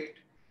wound gaped,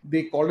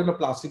 they called in a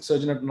plastic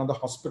surgeon at another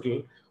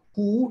hospital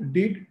who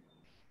did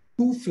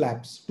 2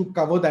 flaps to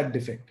cover that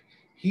defect.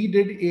 He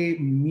did a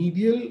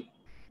medial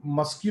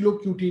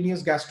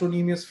musculocutaneous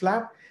gastrocnemius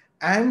flap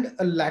and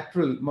a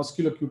lateral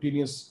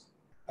musculocutaneous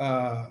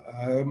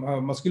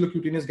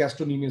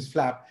gastrocnemius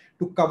flap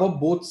to cover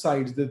both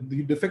sides. The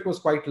defect was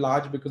quite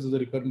large because of the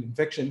recurrent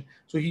infection.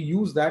 So he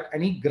used that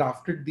and he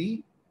grafted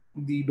the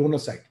donor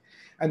site.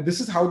 And this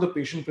is how the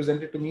patient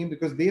presented to me,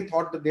 because they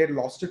thought that they had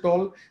lost it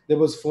all. There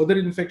was further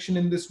infection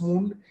in this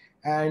wound,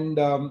 and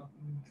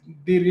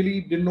they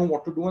really didn't know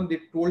what to do. And they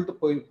told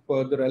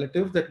the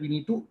relative that we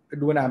need to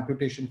do an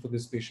amputation for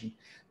this patient.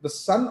 The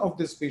son of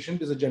this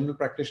patient is a general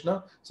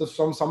practitioner. So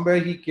from somewhere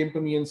he came to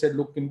me and said,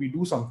 look, can we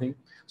do something?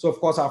 So of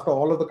course, after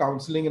all of the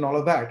counseling and all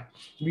of that,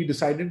 we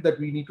decided that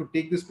we need to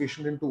take this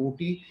patient into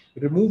OT,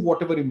 remove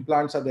whatever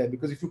implants are there.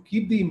 Because if you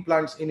keep the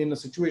implants in a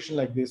situation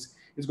like this,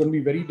 it's going to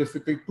be very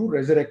difficult to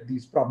resurrect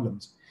these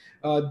problems.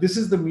 This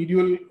is the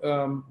medial,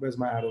 where's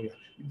my arrow here?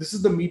 This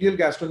is the medial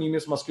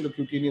gastrocnemius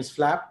musculocutaneous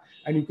flap,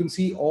 and you can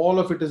see all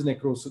of it is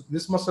necrosed. So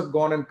this must have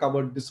gone and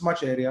covered this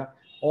much area.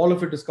 All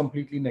of it is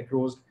completely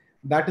necrosed.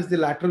 That is the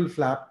lateral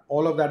flap.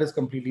 All of that is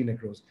completely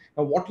necrosed.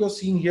 Now, what you're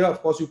seeing here,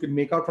 of course, you can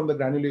make out from the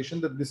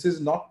granulation that this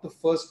is not the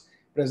first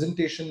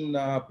presentation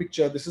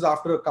picture. This is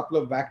after a couple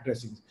of vac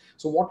dressings.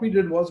 So what we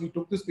did was we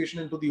took this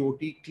patient into the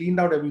OT, cleaned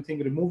out everything,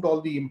 removed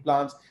all the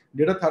implants,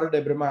 did a thorough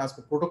debridement as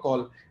per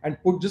protocol, and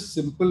put just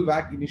simple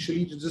vac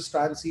initially to just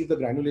try and see if the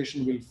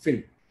granulation will fill.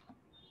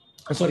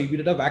 Sorry, we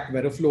did a vac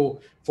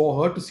veriflow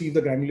for her to see if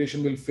the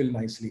granulation will fill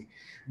nicely.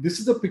 This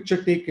is a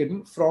picture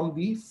taken from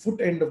the foot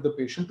end of the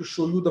patient to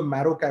show you the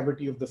marrow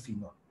cavity of the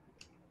femur.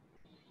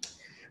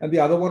 and the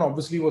other one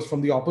obviously was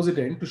from the opposite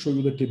end to show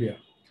you the tibia.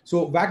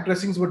 So VAC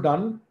dressings were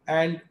done,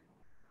 and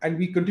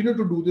we continue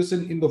to do this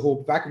in the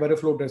hope, VAC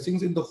Veriflow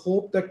dressings, in the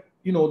hope that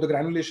the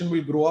granulation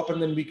will grow up,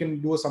 and then we can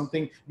do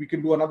we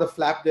can do another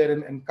flap there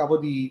and cover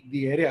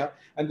the area,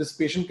 and this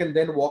patient can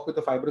then walk with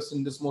a fibrous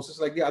syndesmosis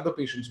like the other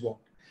patients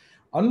walked.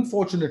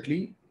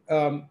 Unfortunately,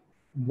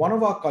 one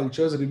of our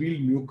cultures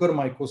revealed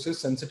mucormycosis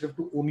sensitive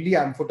to only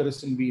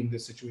amphotericin B in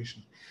this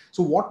situation.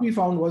 So what we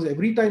found was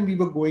every time we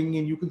were going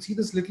in, you can see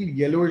this little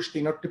yellowish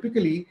thing. Now,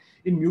 typically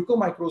in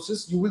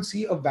mucormycosis, you will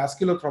see a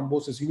vascular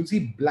thrombosis. You will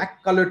see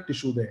black colored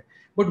tissue there,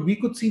 but we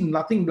could see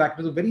nothing black. It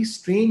was a very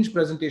strange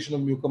presentation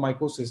of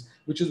mucormycosis,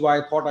 which is why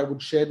I thought I would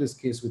share this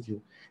case with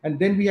you. And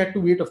then we had to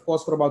wait, of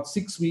course, for about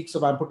 6 weeks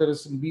of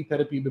amphotericin B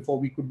therapy before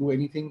we could do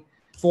anything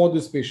for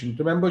this patient.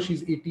 Remember,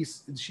 she's 80,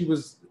 she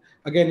was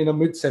again in her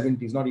mid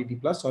 70s, not 80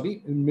 plus,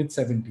 sorry, in mid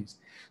 70s.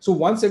 So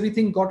once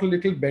everything got a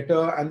little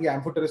better and the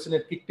amphotericin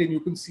had kicked in, you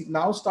can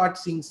start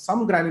seeing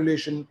some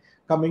granulation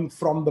coming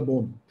from the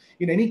bone.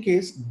 In any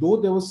case,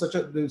 though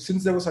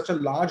since there was such a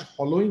large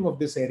hollowing of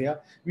this area,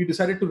 we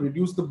decided to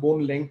reduce the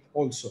bone length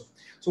also.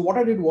 So what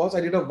I did was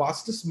I did a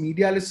vastus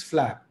medialis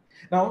flap.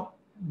 Now,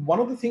 one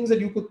of the things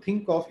that you could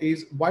think of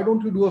is, why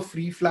don't you do a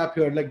free flap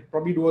here, like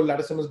probably do a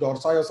latissimus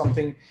dorsi or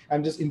something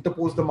and just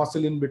interpose the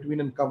muscle in between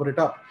and cover it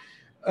up.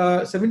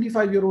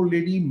 75-year-old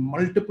lady,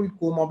 multiple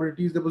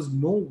comorbidities. There was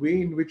no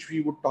way in which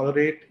we would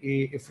tolerate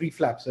a free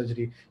flap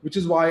surgery, which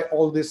is why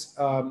all this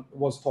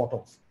was thought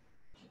of.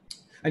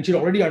 And she'd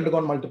already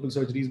undergone multiple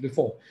surgeries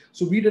before.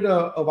 So we did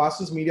a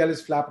vastus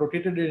medialis flap,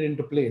 rotated it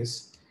into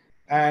place.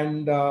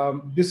 And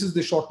this is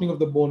the shortening of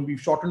the bone.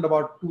 We've shortened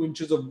about 2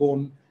 inches of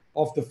bone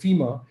of the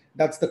femur.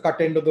 That's the cut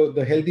end of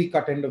the healthy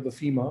cut end of the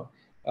femur.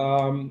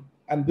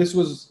 And this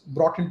was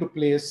brought into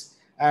place.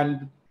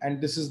 And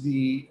this is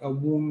the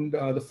wound,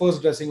 the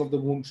first dressing of the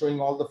wound, showing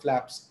all the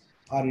flaps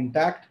are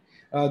intact.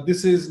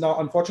 This is now,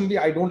 unfortunately,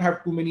 I don't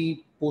have too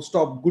many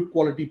post-op good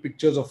quality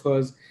pictures of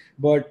hers,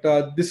 but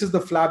this is the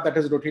flap that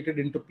has rotated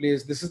into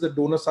place. This is the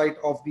donor site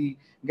of the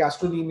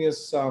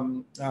gastrocnemius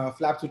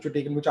flaps which were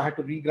taken, which I had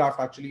to regraft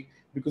actually,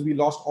 because we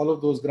lost all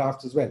of those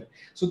grafts as well.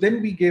 So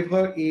then we gave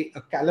her a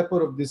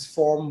caliper of this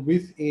form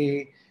with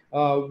a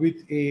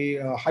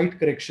height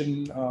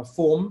correction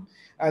foam,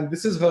 and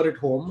this is her at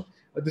home.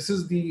 This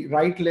is the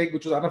right leg,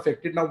 which was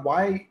unaffected. Now,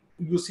 why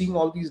you're seeing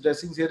all these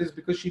dressings here is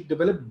because she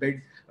developed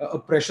a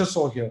pressure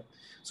sore here.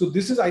 So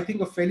this is, I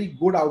think, a fairly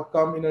good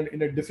outcome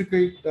in a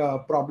difficult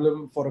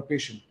problem for a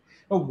patient.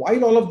 Now,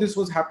 while all of this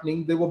was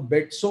happening, there were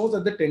bed sores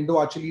at the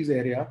tendo Achilles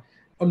area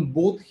on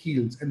both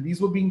heels, and these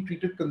were being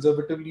treated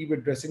conservatively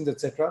with dressings,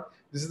 etc.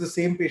 This is the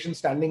same patient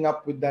standing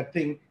up with that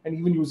thing and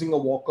even using a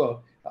walker.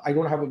 I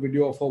don't have a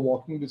video of her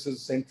walking. This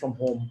is sent from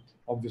home,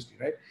 obviously,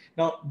 right?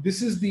 Now,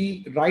 this is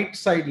the right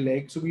side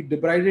leg. So we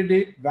debrided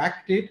it,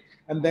 whacked it,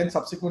 and then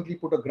subsequently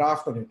put a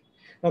graft on it.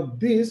 Now,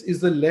 this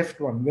is the left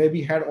one where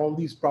we had all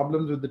these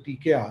problems with the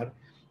TKR.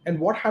 And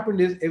what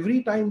happened is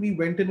every time we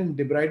went in and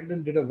debrided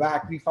and did a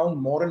whack, we found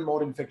more and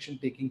more infection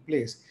taking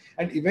place.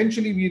 And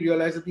eventually we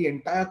realized that the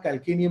entire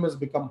calcaneum has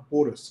become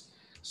porous.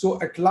 So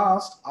at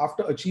last,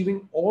 after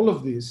achieving all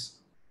of this,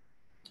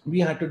 we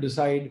had to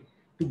decide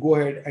to go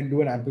ahead and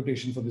do an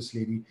amputation for this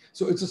lady.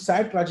 So it's a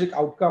sad, tragic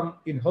outcome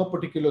in her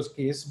particular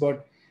case,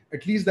 but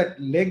at least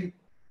that leg,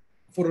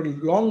 for a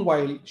long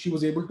while, she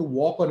was able to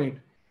walk on it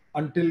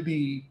until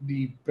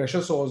the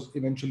pressure sores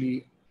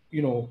eventually,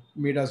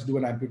 made us do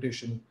an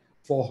amputation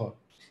for her.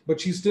 But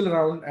she's still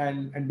around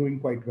and doing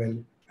quite well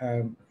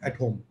at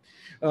home.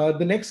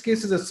 The next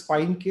case is a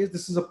spine case.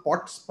 This is a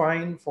pot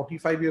spine,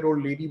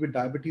 45-year-old lady with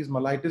diabetes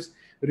mellitus,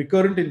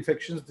 recurrent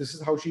infections. This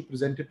is how she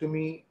presented to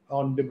me.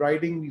 On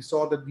debriding, we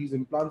saw that these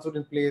implants were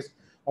in place.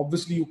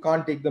 Obviously, you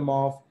can't take them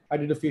off. I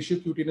did a facial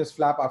cutaneous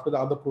flap after the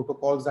other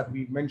protocols that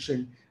we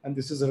mentioned, and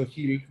this is the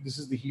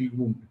healed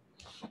wound.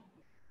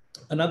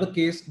 Another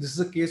case, this is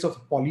a case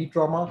of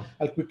polytrauma.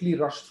 I'll quickly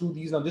rush through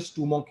these now, just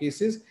 2 more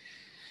cases.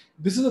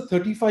 This is a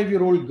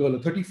 35-year-old girl, a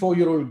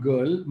 34-year-old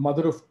girl,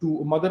 mother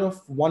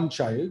of 1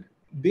 child.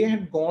 They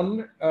had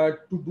gone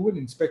to do an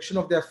inspection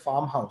of their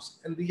farmhouse,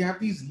 and they have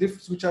these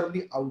lifts which are on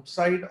the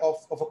outside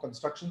of a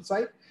construction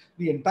site.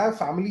 The entire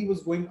family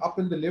was going up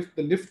in the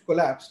lift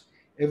collapsed.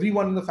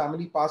 Everyone in the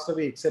family passed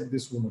away except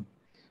this woman.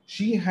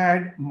 She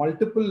had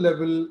multiple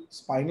level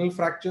spinal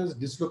fractures,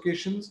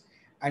 dislocations,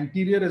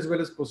 anterior as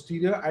well as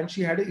posterior, and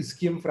she had an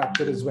ischium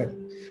fracture as well.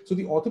 So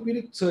the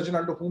orthopedic surgeon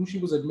under whom she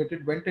was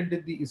admitted went and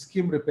did the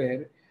ischium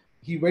repair.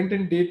 He went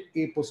and did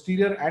a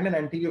posterior and an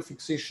anterior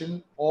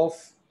fixation of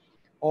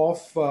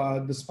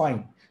the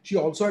spine. She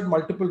also had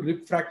multiple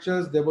rib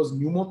fractures. There was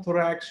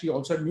pneumothorax. She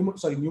also had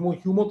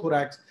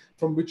pneumohumothorax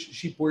from which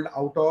she pulled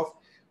out of.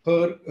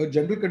 Her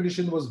general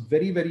condition was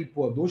very, very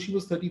poor. Though she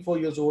was 34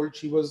 years old,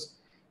 she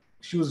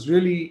was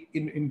really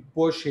in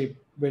poor shape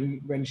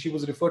when she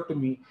was referred to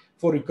me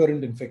for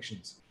recurrent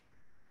infections.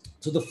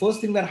 So the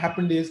first thing that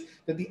happened is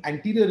that the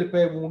anterior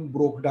repair wound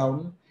broke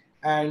down,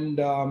 and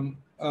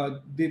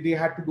they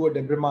had to do a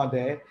debrema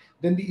there.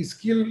 Then the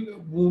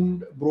ischial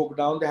wound broke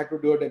down. They had to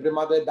do a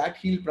debrema there. That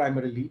healed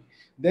primarily.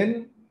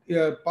 Then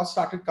pus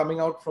started coming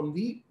out from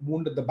the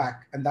wound at the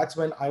back, and that's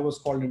when I was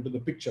called into the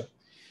picture.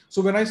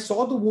 So when I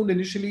saw the wound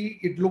initially,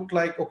 it looked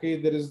like, okay,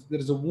 there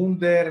is a wound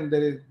there, and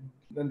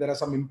there are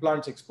some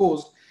implants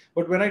exposed.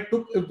 But when I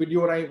took a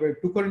video and I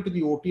took her into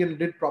the OT and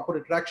did proper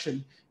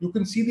retraction, you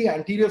can see the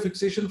anterior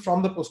fixation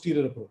from the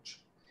posterior approach.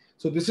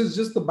 So this is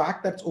just the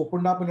back that's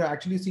opened up, and you're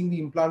actually seeing the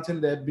implants in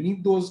there.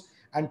 Beneath those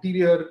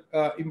anterior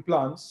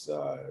implants,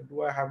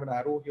 do I have an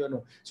arrow here?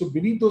 No. So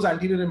beneath those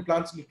anterior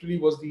implants literally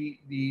was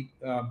the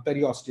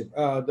periosteum,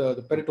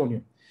 the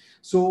peritoneum.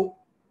 So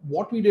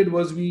what we did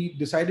was we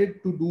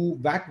decided to do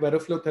VAC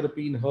Veriflow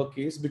therapy in her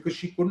case, because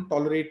she couldn't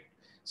tolerate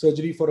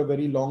surgery for a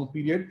very long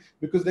period,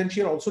 because then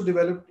she had also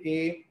developed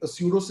a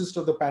pseudocyst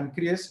of the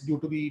pancreas due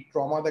to the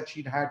trauma that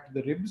she'd had to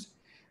the ribs.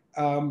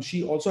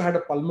 She also had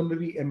a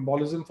pulmonary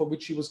embolism for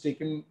which she was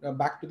taken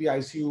back to the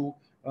ICU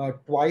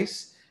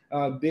twice.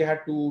 They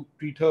had to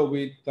treat her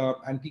with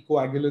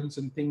anticoagulants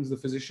and things, the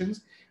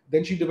physicians.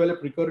 Then she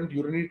developed recurrent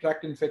urinary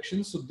tract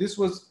infections. So this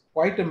was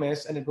quite a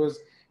mess, and it was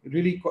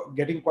really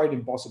getting quite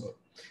impossible.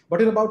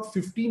 But in about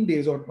 15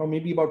 days or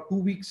maybe about 2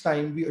 weeks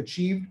time, we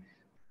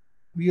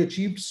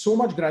achieved so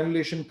much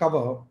granulation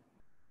cover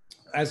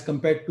as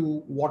compared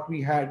to what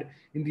we had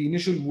in the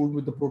initial wound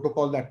with the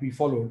protocol that we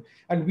followed.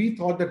 And we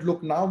thought that,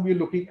 look, now we're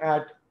looking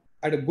at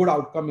a good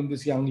outcome in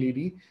this young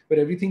lady, where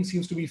everything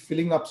seems to be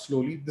filling up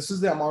slowly. This is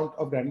the amount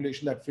of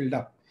granulation that filled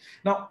up.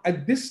 Now,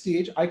 at this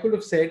stage, I could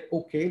have said,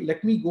 okay,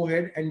 let me go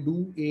ahead and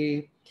do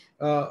a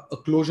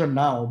closure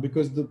now,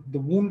 because the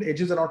wound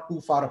edges are not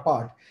too far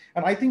apart.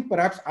 And I think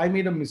perhaps I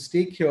made a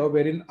mistake here,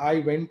 wherein I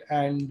went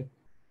and,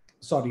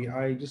 sorry,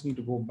 I just need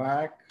to go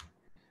back.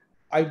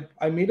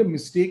 I made a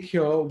mistake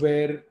here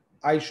where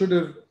I should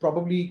have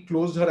probably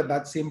closed her at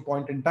that same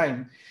point in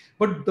time.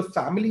 But the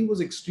family was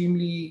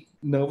extremely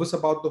nervous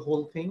about the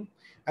whole thing.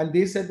 And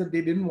they said that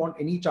they didn't want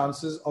any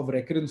chances of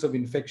recurrence of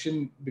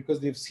infection because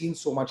they've seen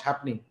so much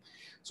happening.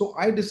 So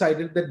I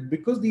decided that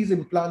because these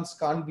implants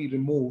can't be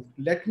removed,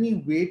 let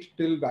me wait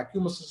till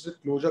vacuum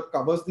assisted closure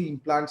covers the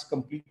implants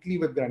completely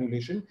with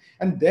granulation,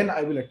 and then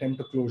I will attempt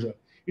a closure.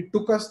 It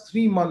took us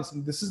 3 months,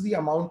 and this is the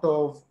amount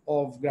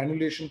of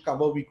granulation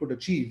cover we could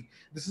achieve.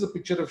 This is a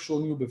picture I've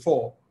shown you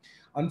before.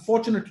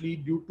 Unfortunately,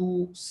 due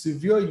to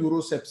severe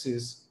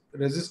urosepsis, it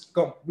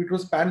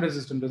was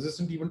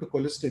resistant even to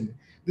colistin,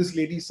 this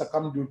lady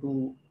succumbed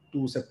due to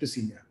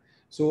septicemia.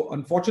 So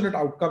unfortunate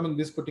outcome in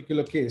this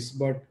particular case,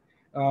 but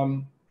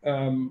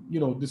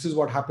this is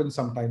what happens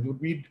sometimes.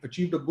 We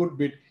achieved a good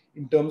bit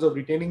in terms of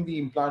retaining the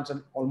implants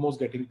and almost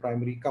getting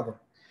primary cover.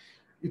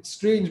 It's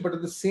strange, but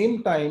at the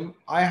same time,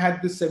 I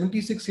had this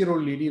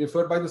 76-year-old lady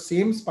referred by the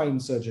same spine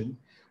surgeon,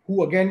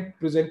 who again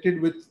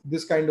presented with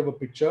this kind of a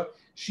picture.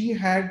 She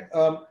had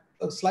a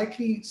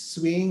slightly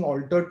swaying,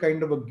 altered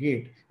kind of a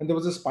gait, and there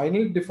was a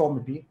spinal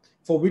deformity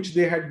for which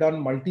they had done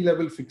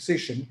multi-level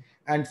fixation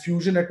and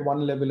fusion at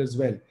one level as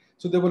well.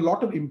 So there were a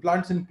lot of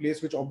implants in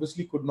place which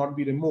obviously could not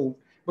be removed,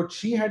 but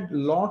she had a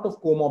lot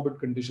of comorbid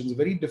conditions, a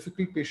very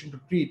difficult patient to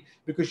treat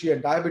because she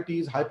had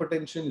diabetes,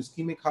 hypertension,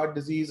 ischemic heart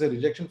disease, her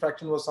ejection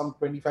fraction was some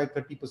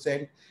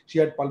 25-30%. She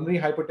had pulmonary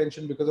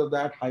hypertension because of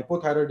that,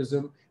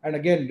 hypothyroidism, and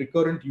again,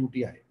 recurrent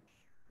UTI.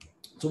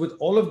 So with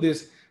all of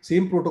this,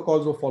 same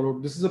protocols were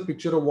followed. This is a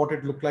picture of what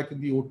it looked like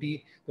in the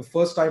OT. The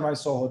first time I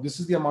saw her,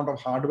 this is the amount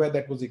of hardware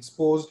that was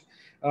exposed.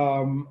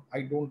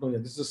 I don't know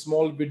yet. This is a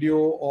small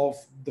video of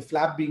the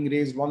flap being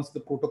raised once the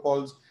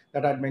protocols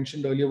that I'd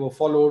mentioned earlier were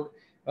followed.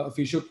 A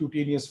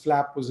faciocutaneous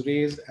flap was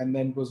raised and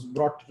then was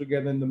brought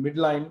together in the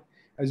midline.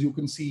 As you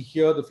can see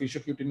here, the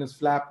faciocutaneous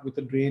flap with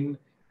a drain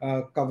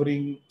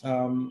covering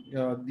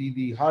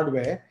the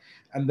hardware,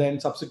 and then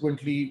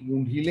subsequently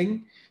wound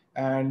healing.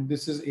 And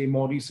this is a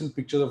more recent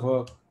picture of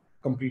a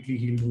completely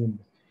healed wound.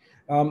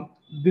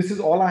 This is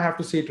all I have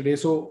to say today.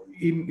 So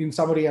in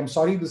summary, I'm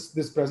sorry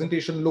this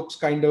presentation looks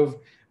kind of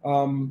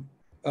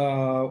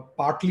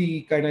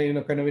partly kind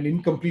of an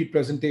incomplete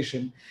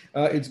presentation.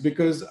 It's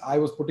because I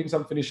was putting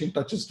some finishing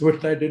touches to it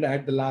and I didn't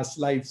add the last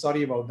slide.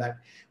 Sorry about that.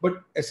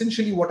 But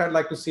essentially what I'd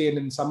like to say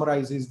and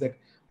summarize is that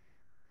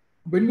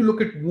when you look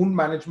at wound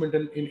management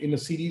in a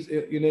series,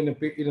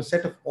 in a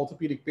set of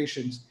orthopedic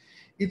patients,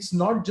 it's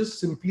not just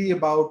simply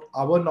about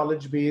our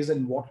knowledge base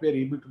and what we're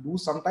able to do.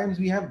 Sometimes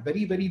we have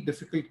very, very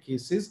difficult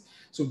cases.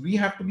 So we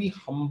have to be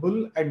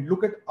humble and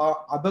look at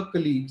our other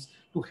colleagues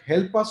to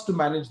help us to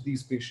manage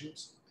these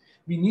patients.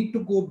 We need to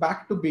go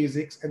back to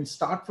basics and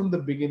start from the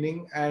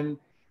beginning and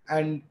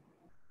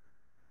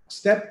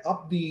step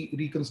up the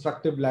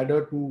reconstructive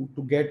ladder to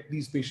get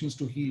these patients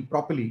to heal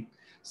properly.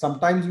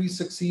 Sometimes we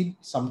succeed,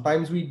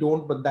 sometimes we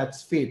don't, but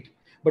that's fate.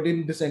 But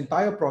in this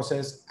entire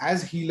process,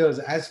 as healers,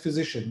 as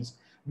physicians,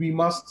 we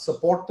must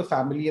support the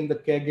family and the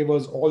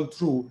caregivers all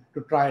through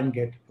to try and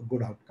get a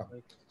good outcome.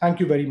 Thank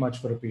you very much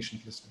for a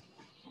patient listening.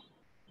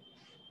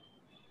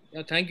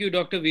 Thank you,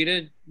 Dr.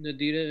 Viraj.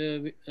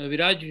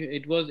 Viraj,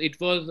 it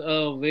was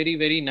a very,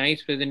 very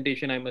nice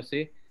presentation, I must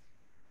say.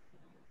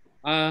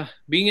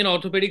 Being an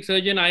orthopedic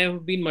surgeon, I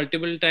have been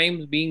multiple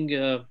times being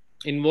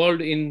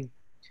involved in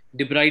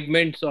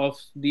debridements of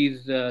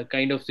these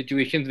kind of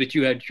situations which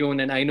you had shown.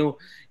 And I know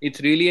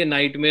it's really a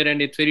nightmare,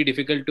 and it's very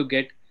difficult to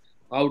get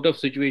out of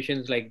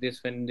situations like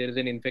this when there is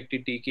an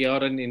infected TK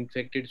or an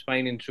infected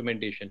spine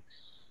instrumentation.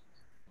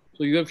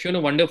 So you have shown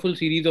a wonderful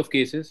series of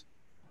cases.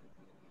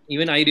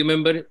 Even I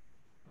remember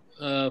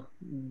uh,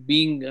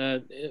 being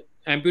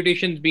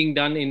amputations being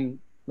done in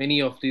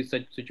many of these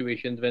such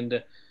situations when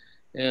the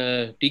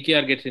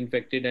TKR gets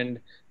infected, and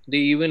they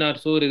even are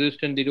so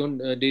resistant they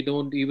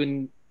don't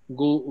even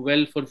go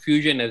well for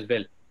fusion as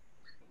well.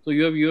 So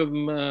you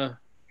have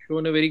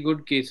shown a very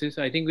good cases.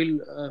 I think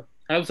we'll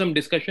have some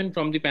discussion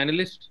from the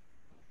panelists.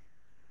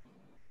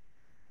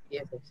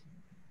 Yes, yes.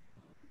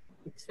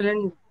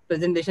 Excellent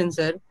presentation,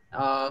 sir.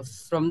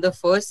 From the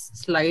first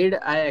slide,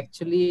 I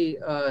actually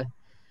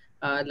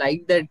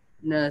like that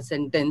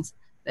sentence,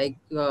 like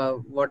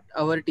what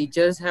our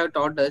teachers have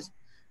taught us.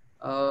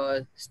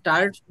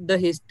 Start the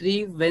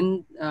history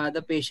when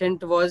the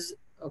patient was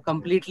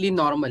completely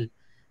normal.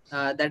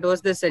 That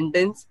was the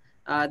sentence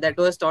that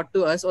was taught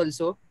to us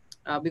also.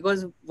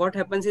 Because what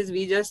happens is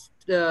we just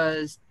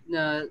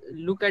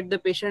look at the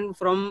patient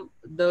from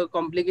the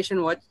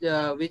complication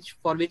which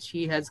for which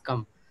he has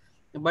come,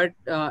 but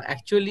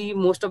actually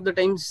most of the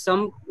times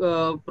some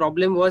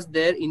problem was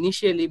there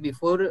initially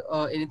before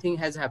anything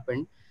has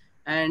happened.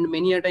 And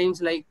many a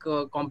times, like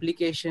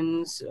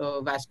complications,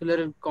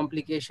 vascular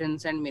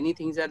complications and many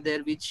things are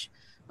there which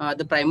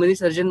the primary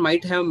surgeon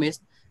might have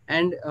missed.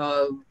 And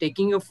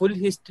taking a full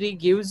history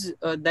gives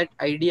that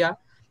idea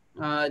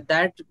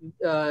that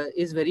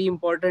is very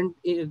important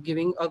in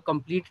giving a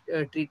complete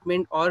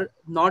treatment or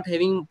not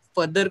having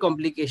further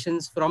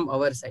complications from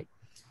our side.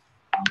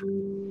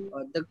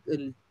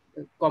 The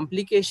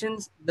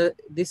complications,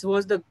 this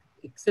was the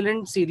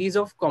excellent series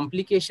of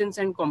complications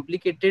and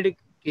complicated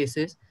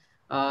cases.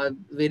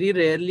 Very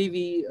rarely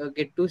we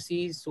get to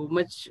see so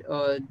much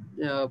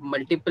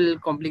multiple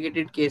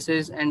complicated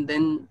cases and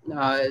then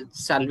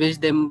salvage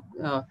them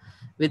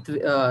with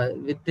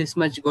this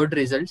much good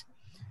results.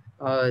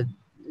 uh,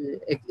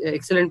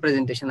 Excellent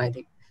presentation, I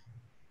think.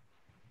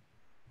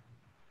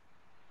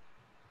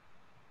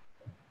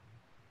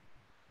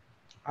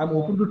 I'm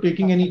open to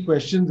taking any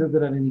questions if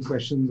there are any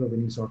questions of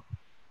any sort.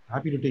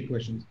 Happy to take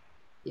questions.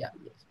 Yeah,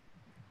 yes.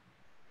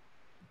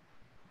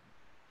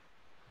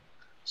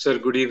 Sir,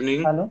 good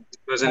evening. Hello.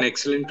 It was an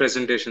excellent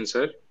presentation,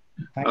 sir.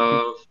 Thank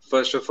you.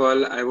 First of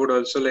all, I would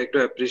also like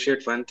to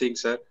appreciate one thing,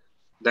 sir,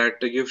 that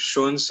you've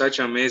shown such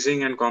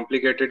amazing and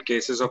complicated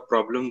cases of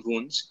problem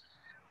wounds.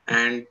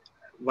 And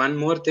one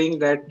more thing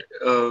that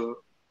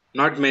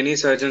not many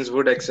surgeons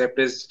would accept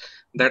is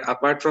that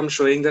apart from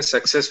showing the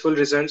successful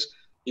results,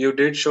 you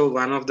did show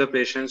one of the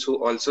patients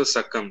who also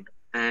succumbed.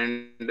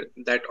 And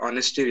that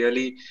honesty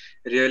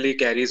really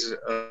carries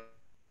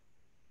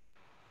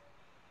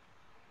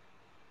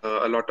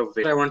a lot of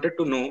weight. So I wanted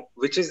to know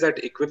which is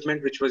that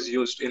equipment which was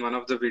used in one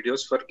of the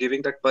videos for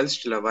giving that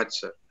pulsed lavage,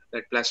 sir.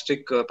 That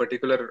plastic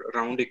particular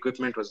round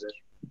equipment was there.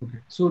 Okay.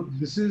 So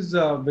this is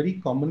very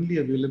commonly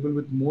available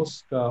with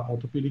most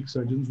orthopedic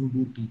surgeons who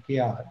do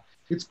TKR.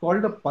 It's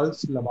called a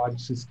pulse lavage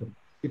system.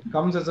 It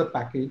comes as a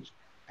package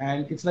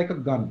and it's like a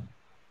gun.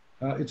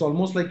 It's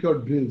almost like your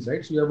drills,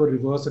 right? So you have a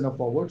reverse and a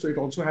forward. So it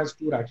also has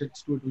two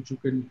ratchets to it, which you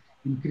can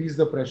increase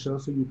the pressure.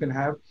 So you can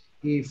have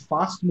a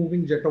fast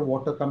moving jet of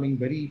water coming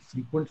very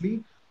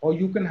frequently, or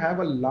you can have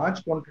a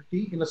large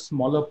quantity in a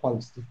smaller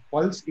pulse. The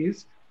pulse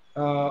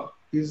uh,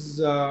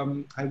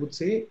 I would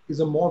say, is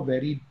a more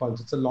varied pulse.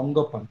 It's a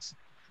longer pulse.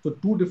 So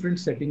two different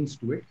settings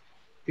to it.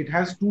 It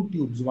has two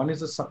tubes. One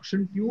is a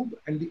suction tube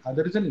and the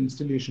other is an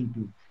instillation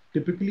tube.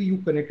 Typically, you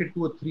connect it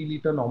to a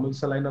 3-liter normal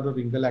saline or a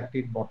ringer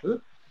lactate bottle.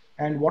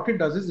 And what it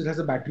does is it has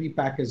a battery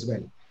pack as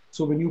well.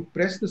 So when you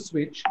press the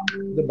switch,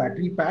 the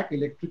battery pack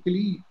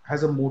electrically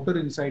has a motor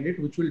inside it,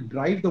 which will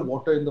drive the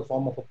water in the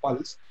form of a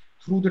pulse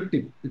through the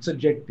tip. It's a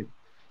jet tip.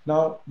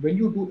 Now, when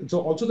you do, so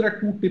also there are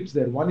two tips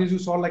there. One is you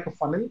saw like a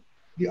funnel.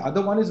 The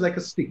other one is like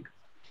a stick.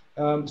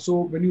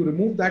 So when you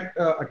remove that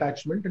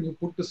attachment and you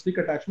put the stick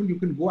attachment, you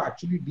can go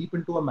actually deep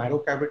into a marrow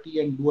cavity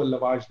and do a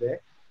lavage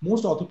there.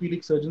 Most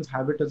orthopedic surgeons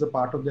have it as a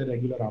part of their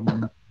regular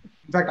armament.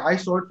 In fact, I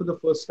saw it for the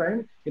first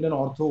time in an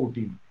ortho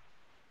OT.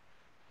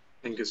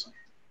 Thank you, sir.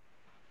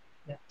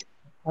 Yeah.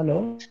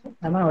 Hello.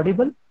 Am I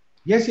audible?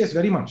 Yes, yes,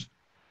 very much.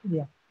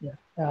 Yeah.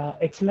 Yeah.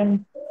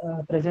 Excellent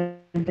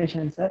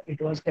presentation, sir. It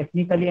was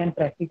technically and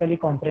practically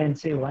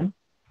comprehensive one.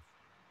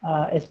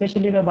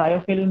 Especially the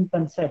biofilm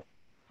concept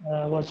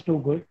was too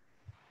good.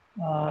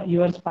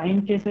 Your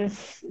spine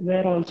cases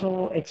were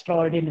also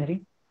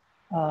extraordinary.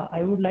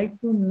 I would like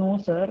to know,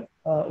 sir,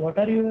 what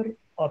are your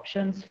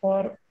options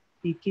for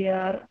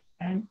PKR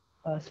and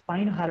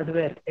spine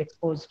hardware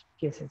exposed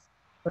cases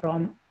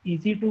from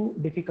easy to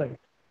difficult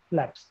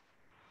flaps?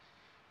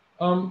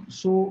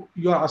 So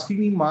you're asking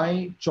me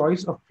my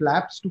choice of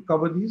flaps to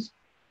cover these?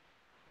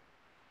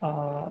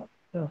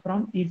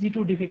 From easy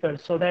to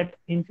difficult, so that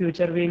in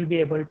future we'll be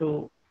able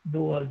to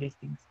do all these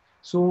things.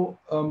 So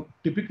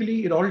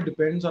typically it all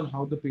depends on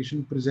how the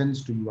patient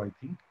presents to you, I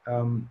think.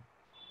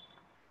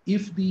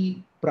 If the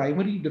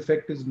primary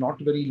defect is not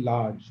very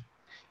large,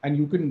 and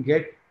you can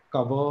get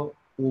cover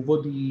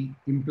over the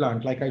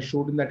implant, like I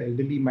showed in that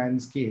elderly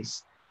man's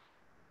case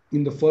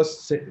in the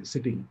first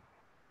sitting,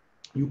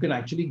 you can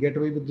actually get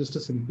away with just a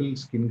simple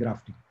skin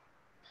grafting.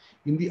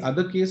 In the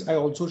other case, I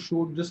also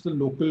showed just the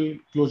local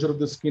closure of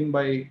the skin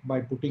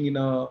by putting in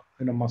a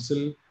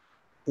muscle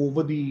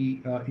over the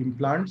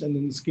implants, and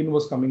then the skin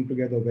was coming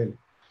together well.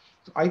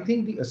 So I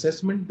think the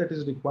assessment that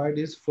is required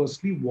is,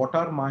 firstly, what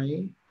are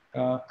my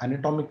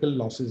anatomical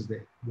losses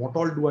there? What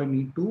all do I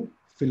need to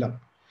fill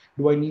up?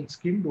 Do I need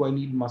skin? Do I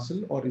need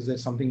muscle? Or is there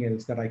something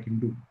else that I can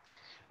do?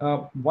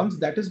 Once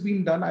that has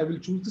been done, I will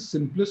choose the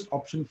simplest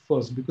option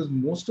first, because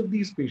most of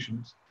these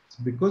patients,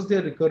 because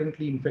they're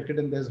recurrently infected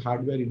and there's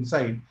hardware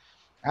inside,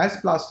 as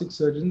plastic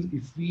surgeons,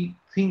 if we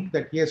think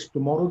that yes,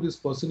 tomorrow this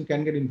person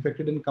can get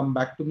infected and come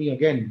back to me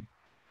again,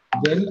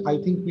 then I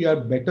think we are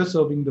better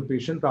serving the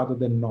patient rather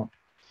than not.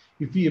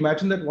 If we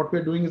imagine that what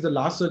we're doing is the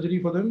last surgery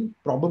for them,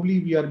 probably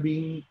we are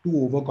being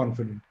too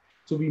overconfident.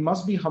 So we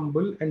must be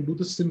humble and do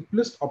the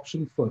simplest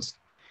option first.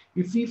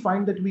 If we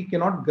find that we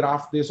cannot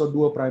graft this or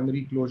do a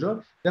primary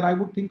closure, then I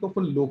would think of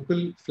a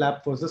local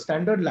flap first, the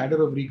standard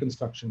ladder of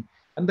reconstruction.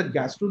 And the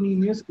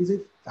gastrocnemius is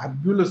a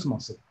fabulous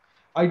muscle.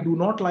 I do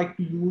not like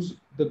to use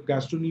the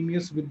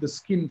gastrocnemius with the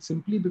skin,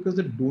 simply because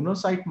the donor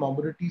site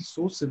morbidity is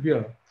so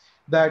severe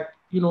that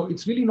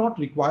it's really not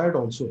required.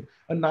 Also,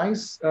 a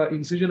nice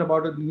incision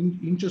about an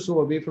inch or so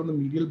away from the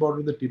medial border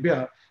of the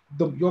tibia,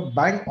 you're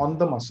bang on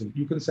the muscle.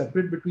 You can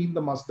separate between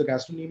the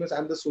gastrocnemius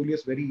and the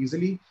soleus very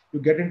easily. You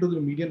get into the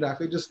median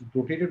raphe, just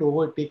rotate it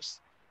over. It takes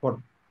what,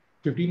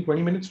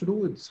 15-20 minutes to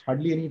do. It's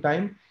hardly any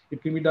time.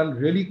 It can be done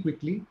really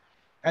quickly,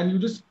 and you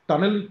just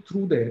tunnel it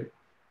through there,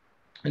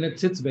 and it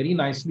sits very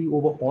nicely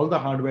over all the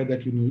hardware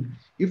that you need.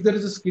 If there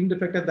is a skin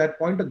defect at that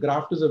point, a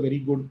graft is a very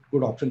good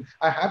option.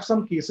 I have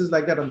some cases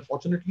like that.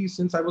 Unfortunately,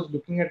 since I was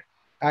looking at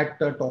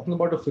talking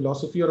about a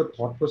philosophy or a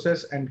thought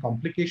process and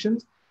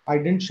complications, I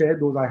didn't share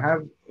those. I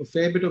have a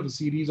fair bit of a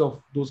series of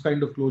those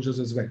kind of closures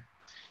as well.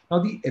 Now,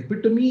 the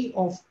epitome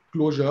of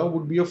closure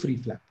would be a free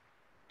flap.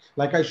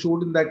 Like I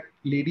showed in that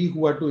lady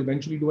who had to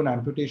eventually do an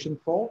amputation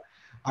for,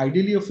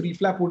 ideally a free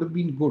flap would have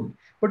been good.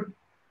 But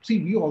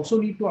see, we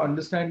also need to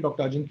understand,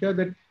 Dr. Ajinkya,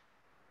 that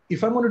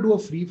if I'm going to do a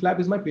free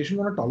flap, is my patient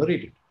going to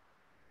tolerate it?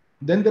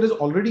 Then there is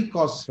already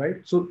costs, right?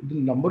 So the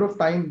number of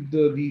time,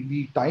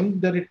 the time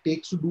that it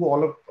takes to do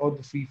all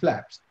the free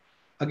flaps,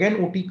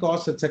 again, OT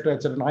costs, etc.,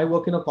 etc. And I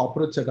work in a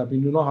corporate setup,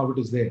 and you know how it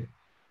is there.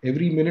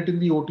 Every minute in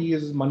the OT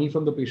is money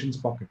from the patient's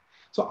pocket.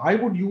 So I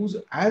would use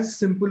as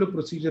simple a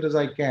procedure as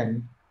I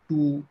can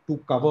to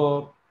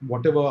cover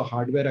whatever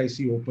hardware I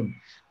see open.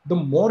 The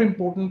more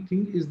important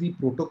thing is the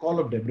protocol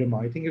of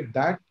Debrema. I think if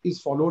that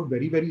is followed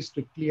very, very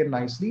strictly and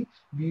nicely,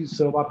 we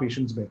serve our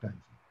patients better.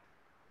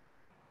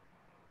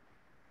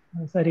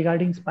 So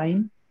regarding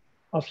spine,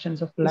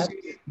 options of flaps?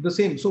 The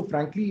same. So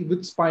frankly,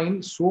 with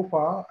spine, so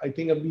far, I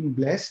think I've been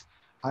blessed.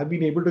 I've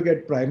been able to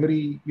get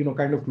primary,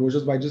 kind of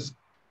closures by just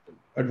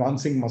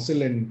advancing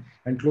muscle and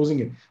closing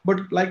it.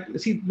 But like,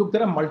 see, look,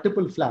 there are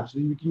multiple flaps.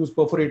 We can use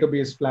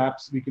perforator-based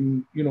flaps. We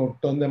can,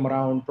 turn them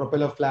around,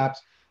 propeller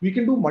flaps. We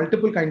can do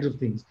multiple kinds of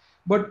things.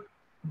 But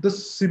the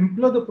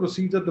simpler the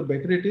procedure, the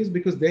better it is,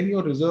 because then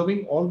you're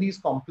reserving all these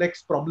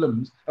complex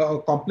problems,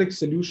 complex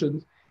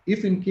solutions,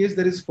 if in case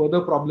there is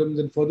further problems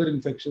and further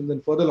infections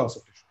and further loss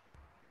of tissue.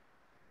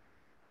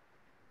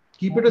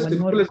 Keep it as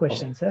simple as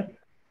question, possible. Sir.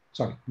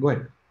 Sorry, go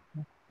ahead.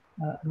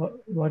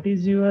 What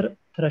is your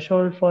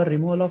threshold for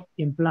removal of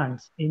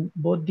implants in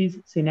both these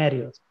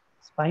scenarios,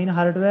 spine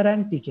hardware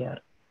and TKR?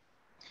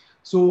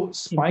 So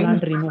spine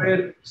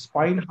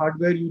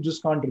hardware, you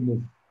just can't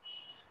remove.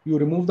 You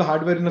remove the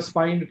hardware in the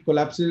spine, it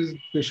collapses,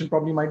 patient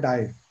probably might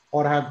die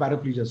or have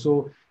paraplegia.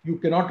 So you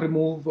cannot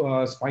remove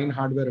spine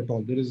hardware at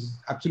all. There is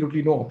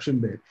absolutely no option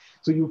there.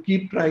 So you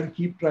keep trying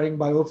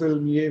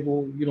biofilm,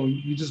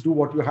 you just do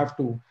what you have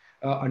to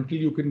until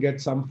you can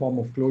get some form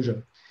of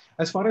closure.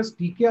 As far as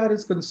TKR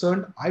is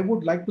concerned, I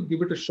would like to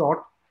give it a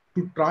shot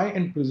to try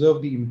and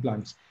preserve the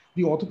implants.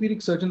 The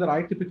orthopedic surgeon that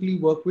I typically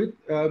work with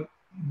will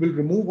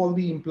remove all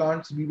the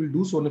implants. We will do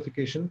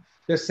sonification.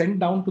 They're sent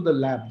down to the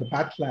lab, the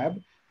path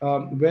lab,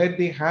 where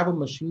they have a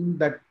machine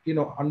that,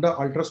 under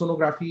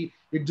ultrasonography,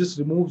 it just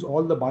removes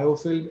all the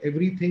biofilm,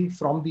 everything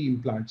from the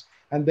implants.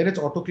 And then it's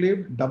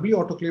autoclaved, doubly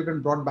autoclaved,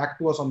 and brought back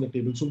to us on the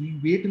table. So we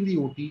wait in the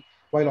OT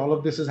while all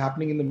of this is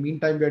happening. In the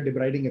meantime, we are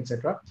debriding,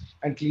 etc.,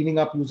 and cleaning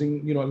up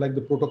using, like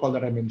the protocol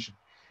that I mentioned.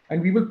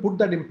 And we will put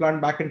that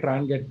implant back and try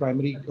and get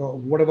primary,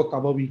 whatever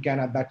cover we can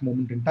at that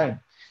moment in time.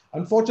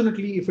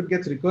 Unfortunately, if it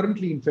gets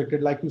recurrently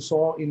infected, like you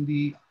saw in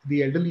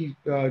the elderly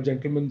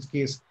gentleman's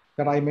case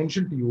that I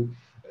mentioned to you,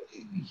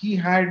 he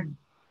had,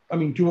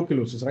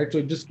 tuberculosis, right? So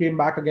it just came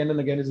back again and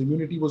again. His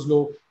immunity was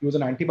low. He was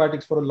on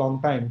antibiotics for a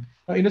long time.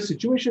 Now, in a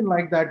situation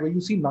like that, where you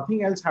see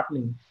nothing else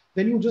happening,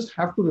 then you just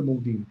have to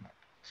remove the implant.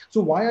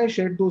 So why I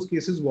shared those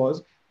cases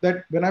was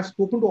that when I've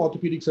spoken to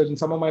orthopedic surgeons,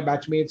 some of my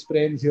batchmates,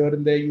 friends here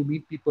and there, you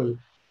meet people,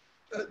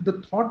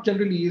 the thought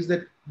generally is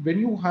that when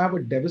you have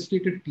a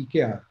devastated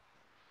TKR,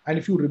 and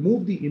if you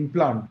remove the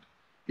implant,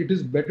 it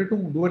is better to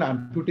do an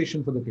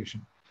amputation for the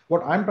patient.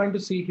 What I'm trying to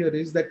say here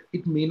is that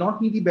it may not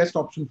be the best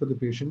option for the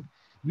patient.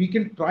 We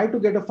can try to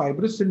get a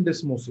fibrous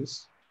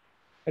syndesmosis,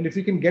 and if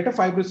we can get a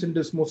fibrous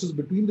syndesmosis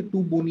between the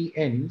two bony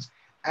ends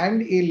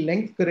and a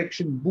length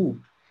correction boot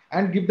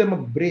and give them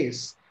a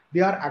brace, they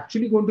are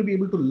actually going to be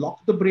able to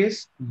lock the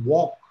brace,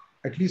 walk,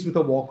 at least with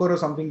a walker or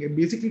something, and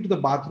basically to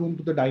the bathroom,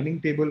 to the dining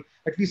table,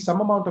 at least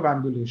some amount of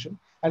ambulation.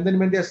 And then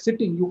when they're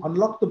sitting, you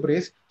unlock the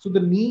brace. So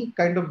the knee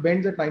kind of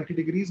bends at 90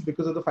 degrees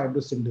because of the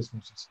fibrous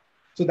syndesmosis.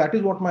 So that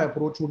is what my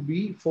approach would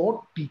be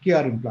for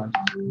TKR implant.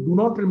 Do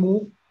not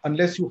remove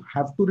unless you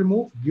have to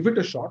remove, give it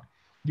a shot.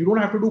 You don't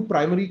have to do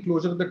primary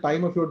closure at the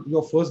time of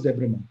your first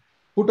debridement.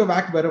 Put a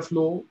vac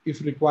Veriflow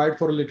if required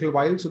for a little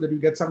while so that you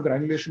get some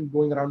granulation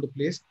going around the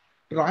place.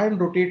 Try and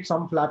rotate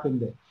some flap in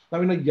there. Now,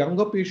 in a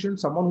younger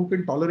patient, someone who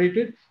can tolerate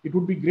it, it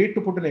would be great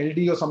to put an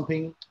LD or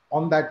something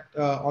on that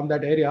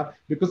area,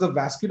 because the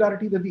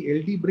vascularity that the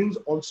LD brings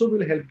also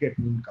will help get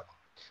wound cover.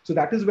 So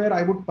that is where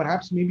I would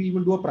perhaps maybe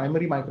even do a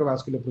primary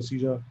microvascular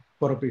procedure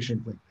for a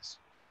patient like this.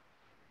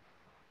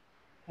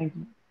 Thank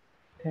you.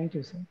 Thank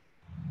you, sir.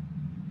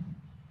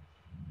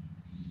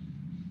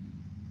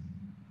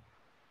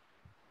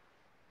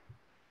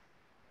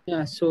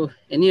 Yeah. So,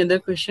 any other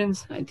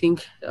questions? I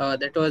think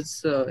that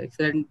was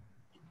excellent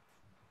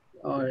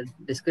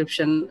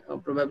description.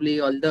 Probably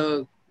all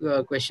the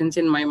questions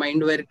in my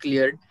mind were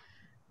cleared.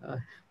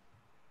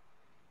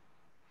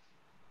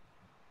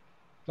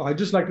 So I'd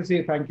just like to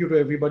say thank you to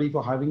everybody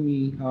for having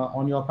me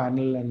on your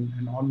panel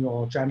and on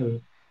your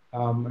channel,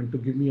 and to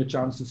give me a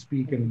chance to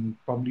speak and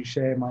probably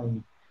share my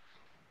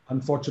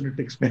unfortunate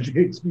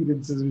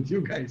experiences with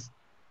you guys.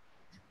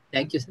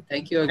 Thank you, sir.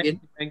 Thank you again.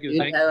 Thank you. We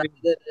will Thank have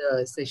you.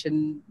 another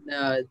session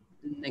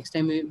next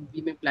time.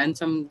 We may plan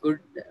some good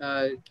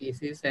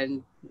cases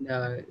and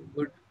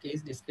good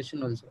case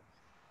discussion also.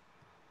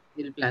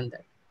 We'll plan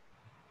that.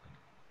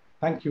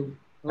 Thank you.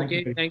 Thank you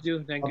Okay. very Thank much.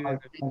 you. Thank you.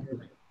 Bye-bye. Thank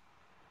you.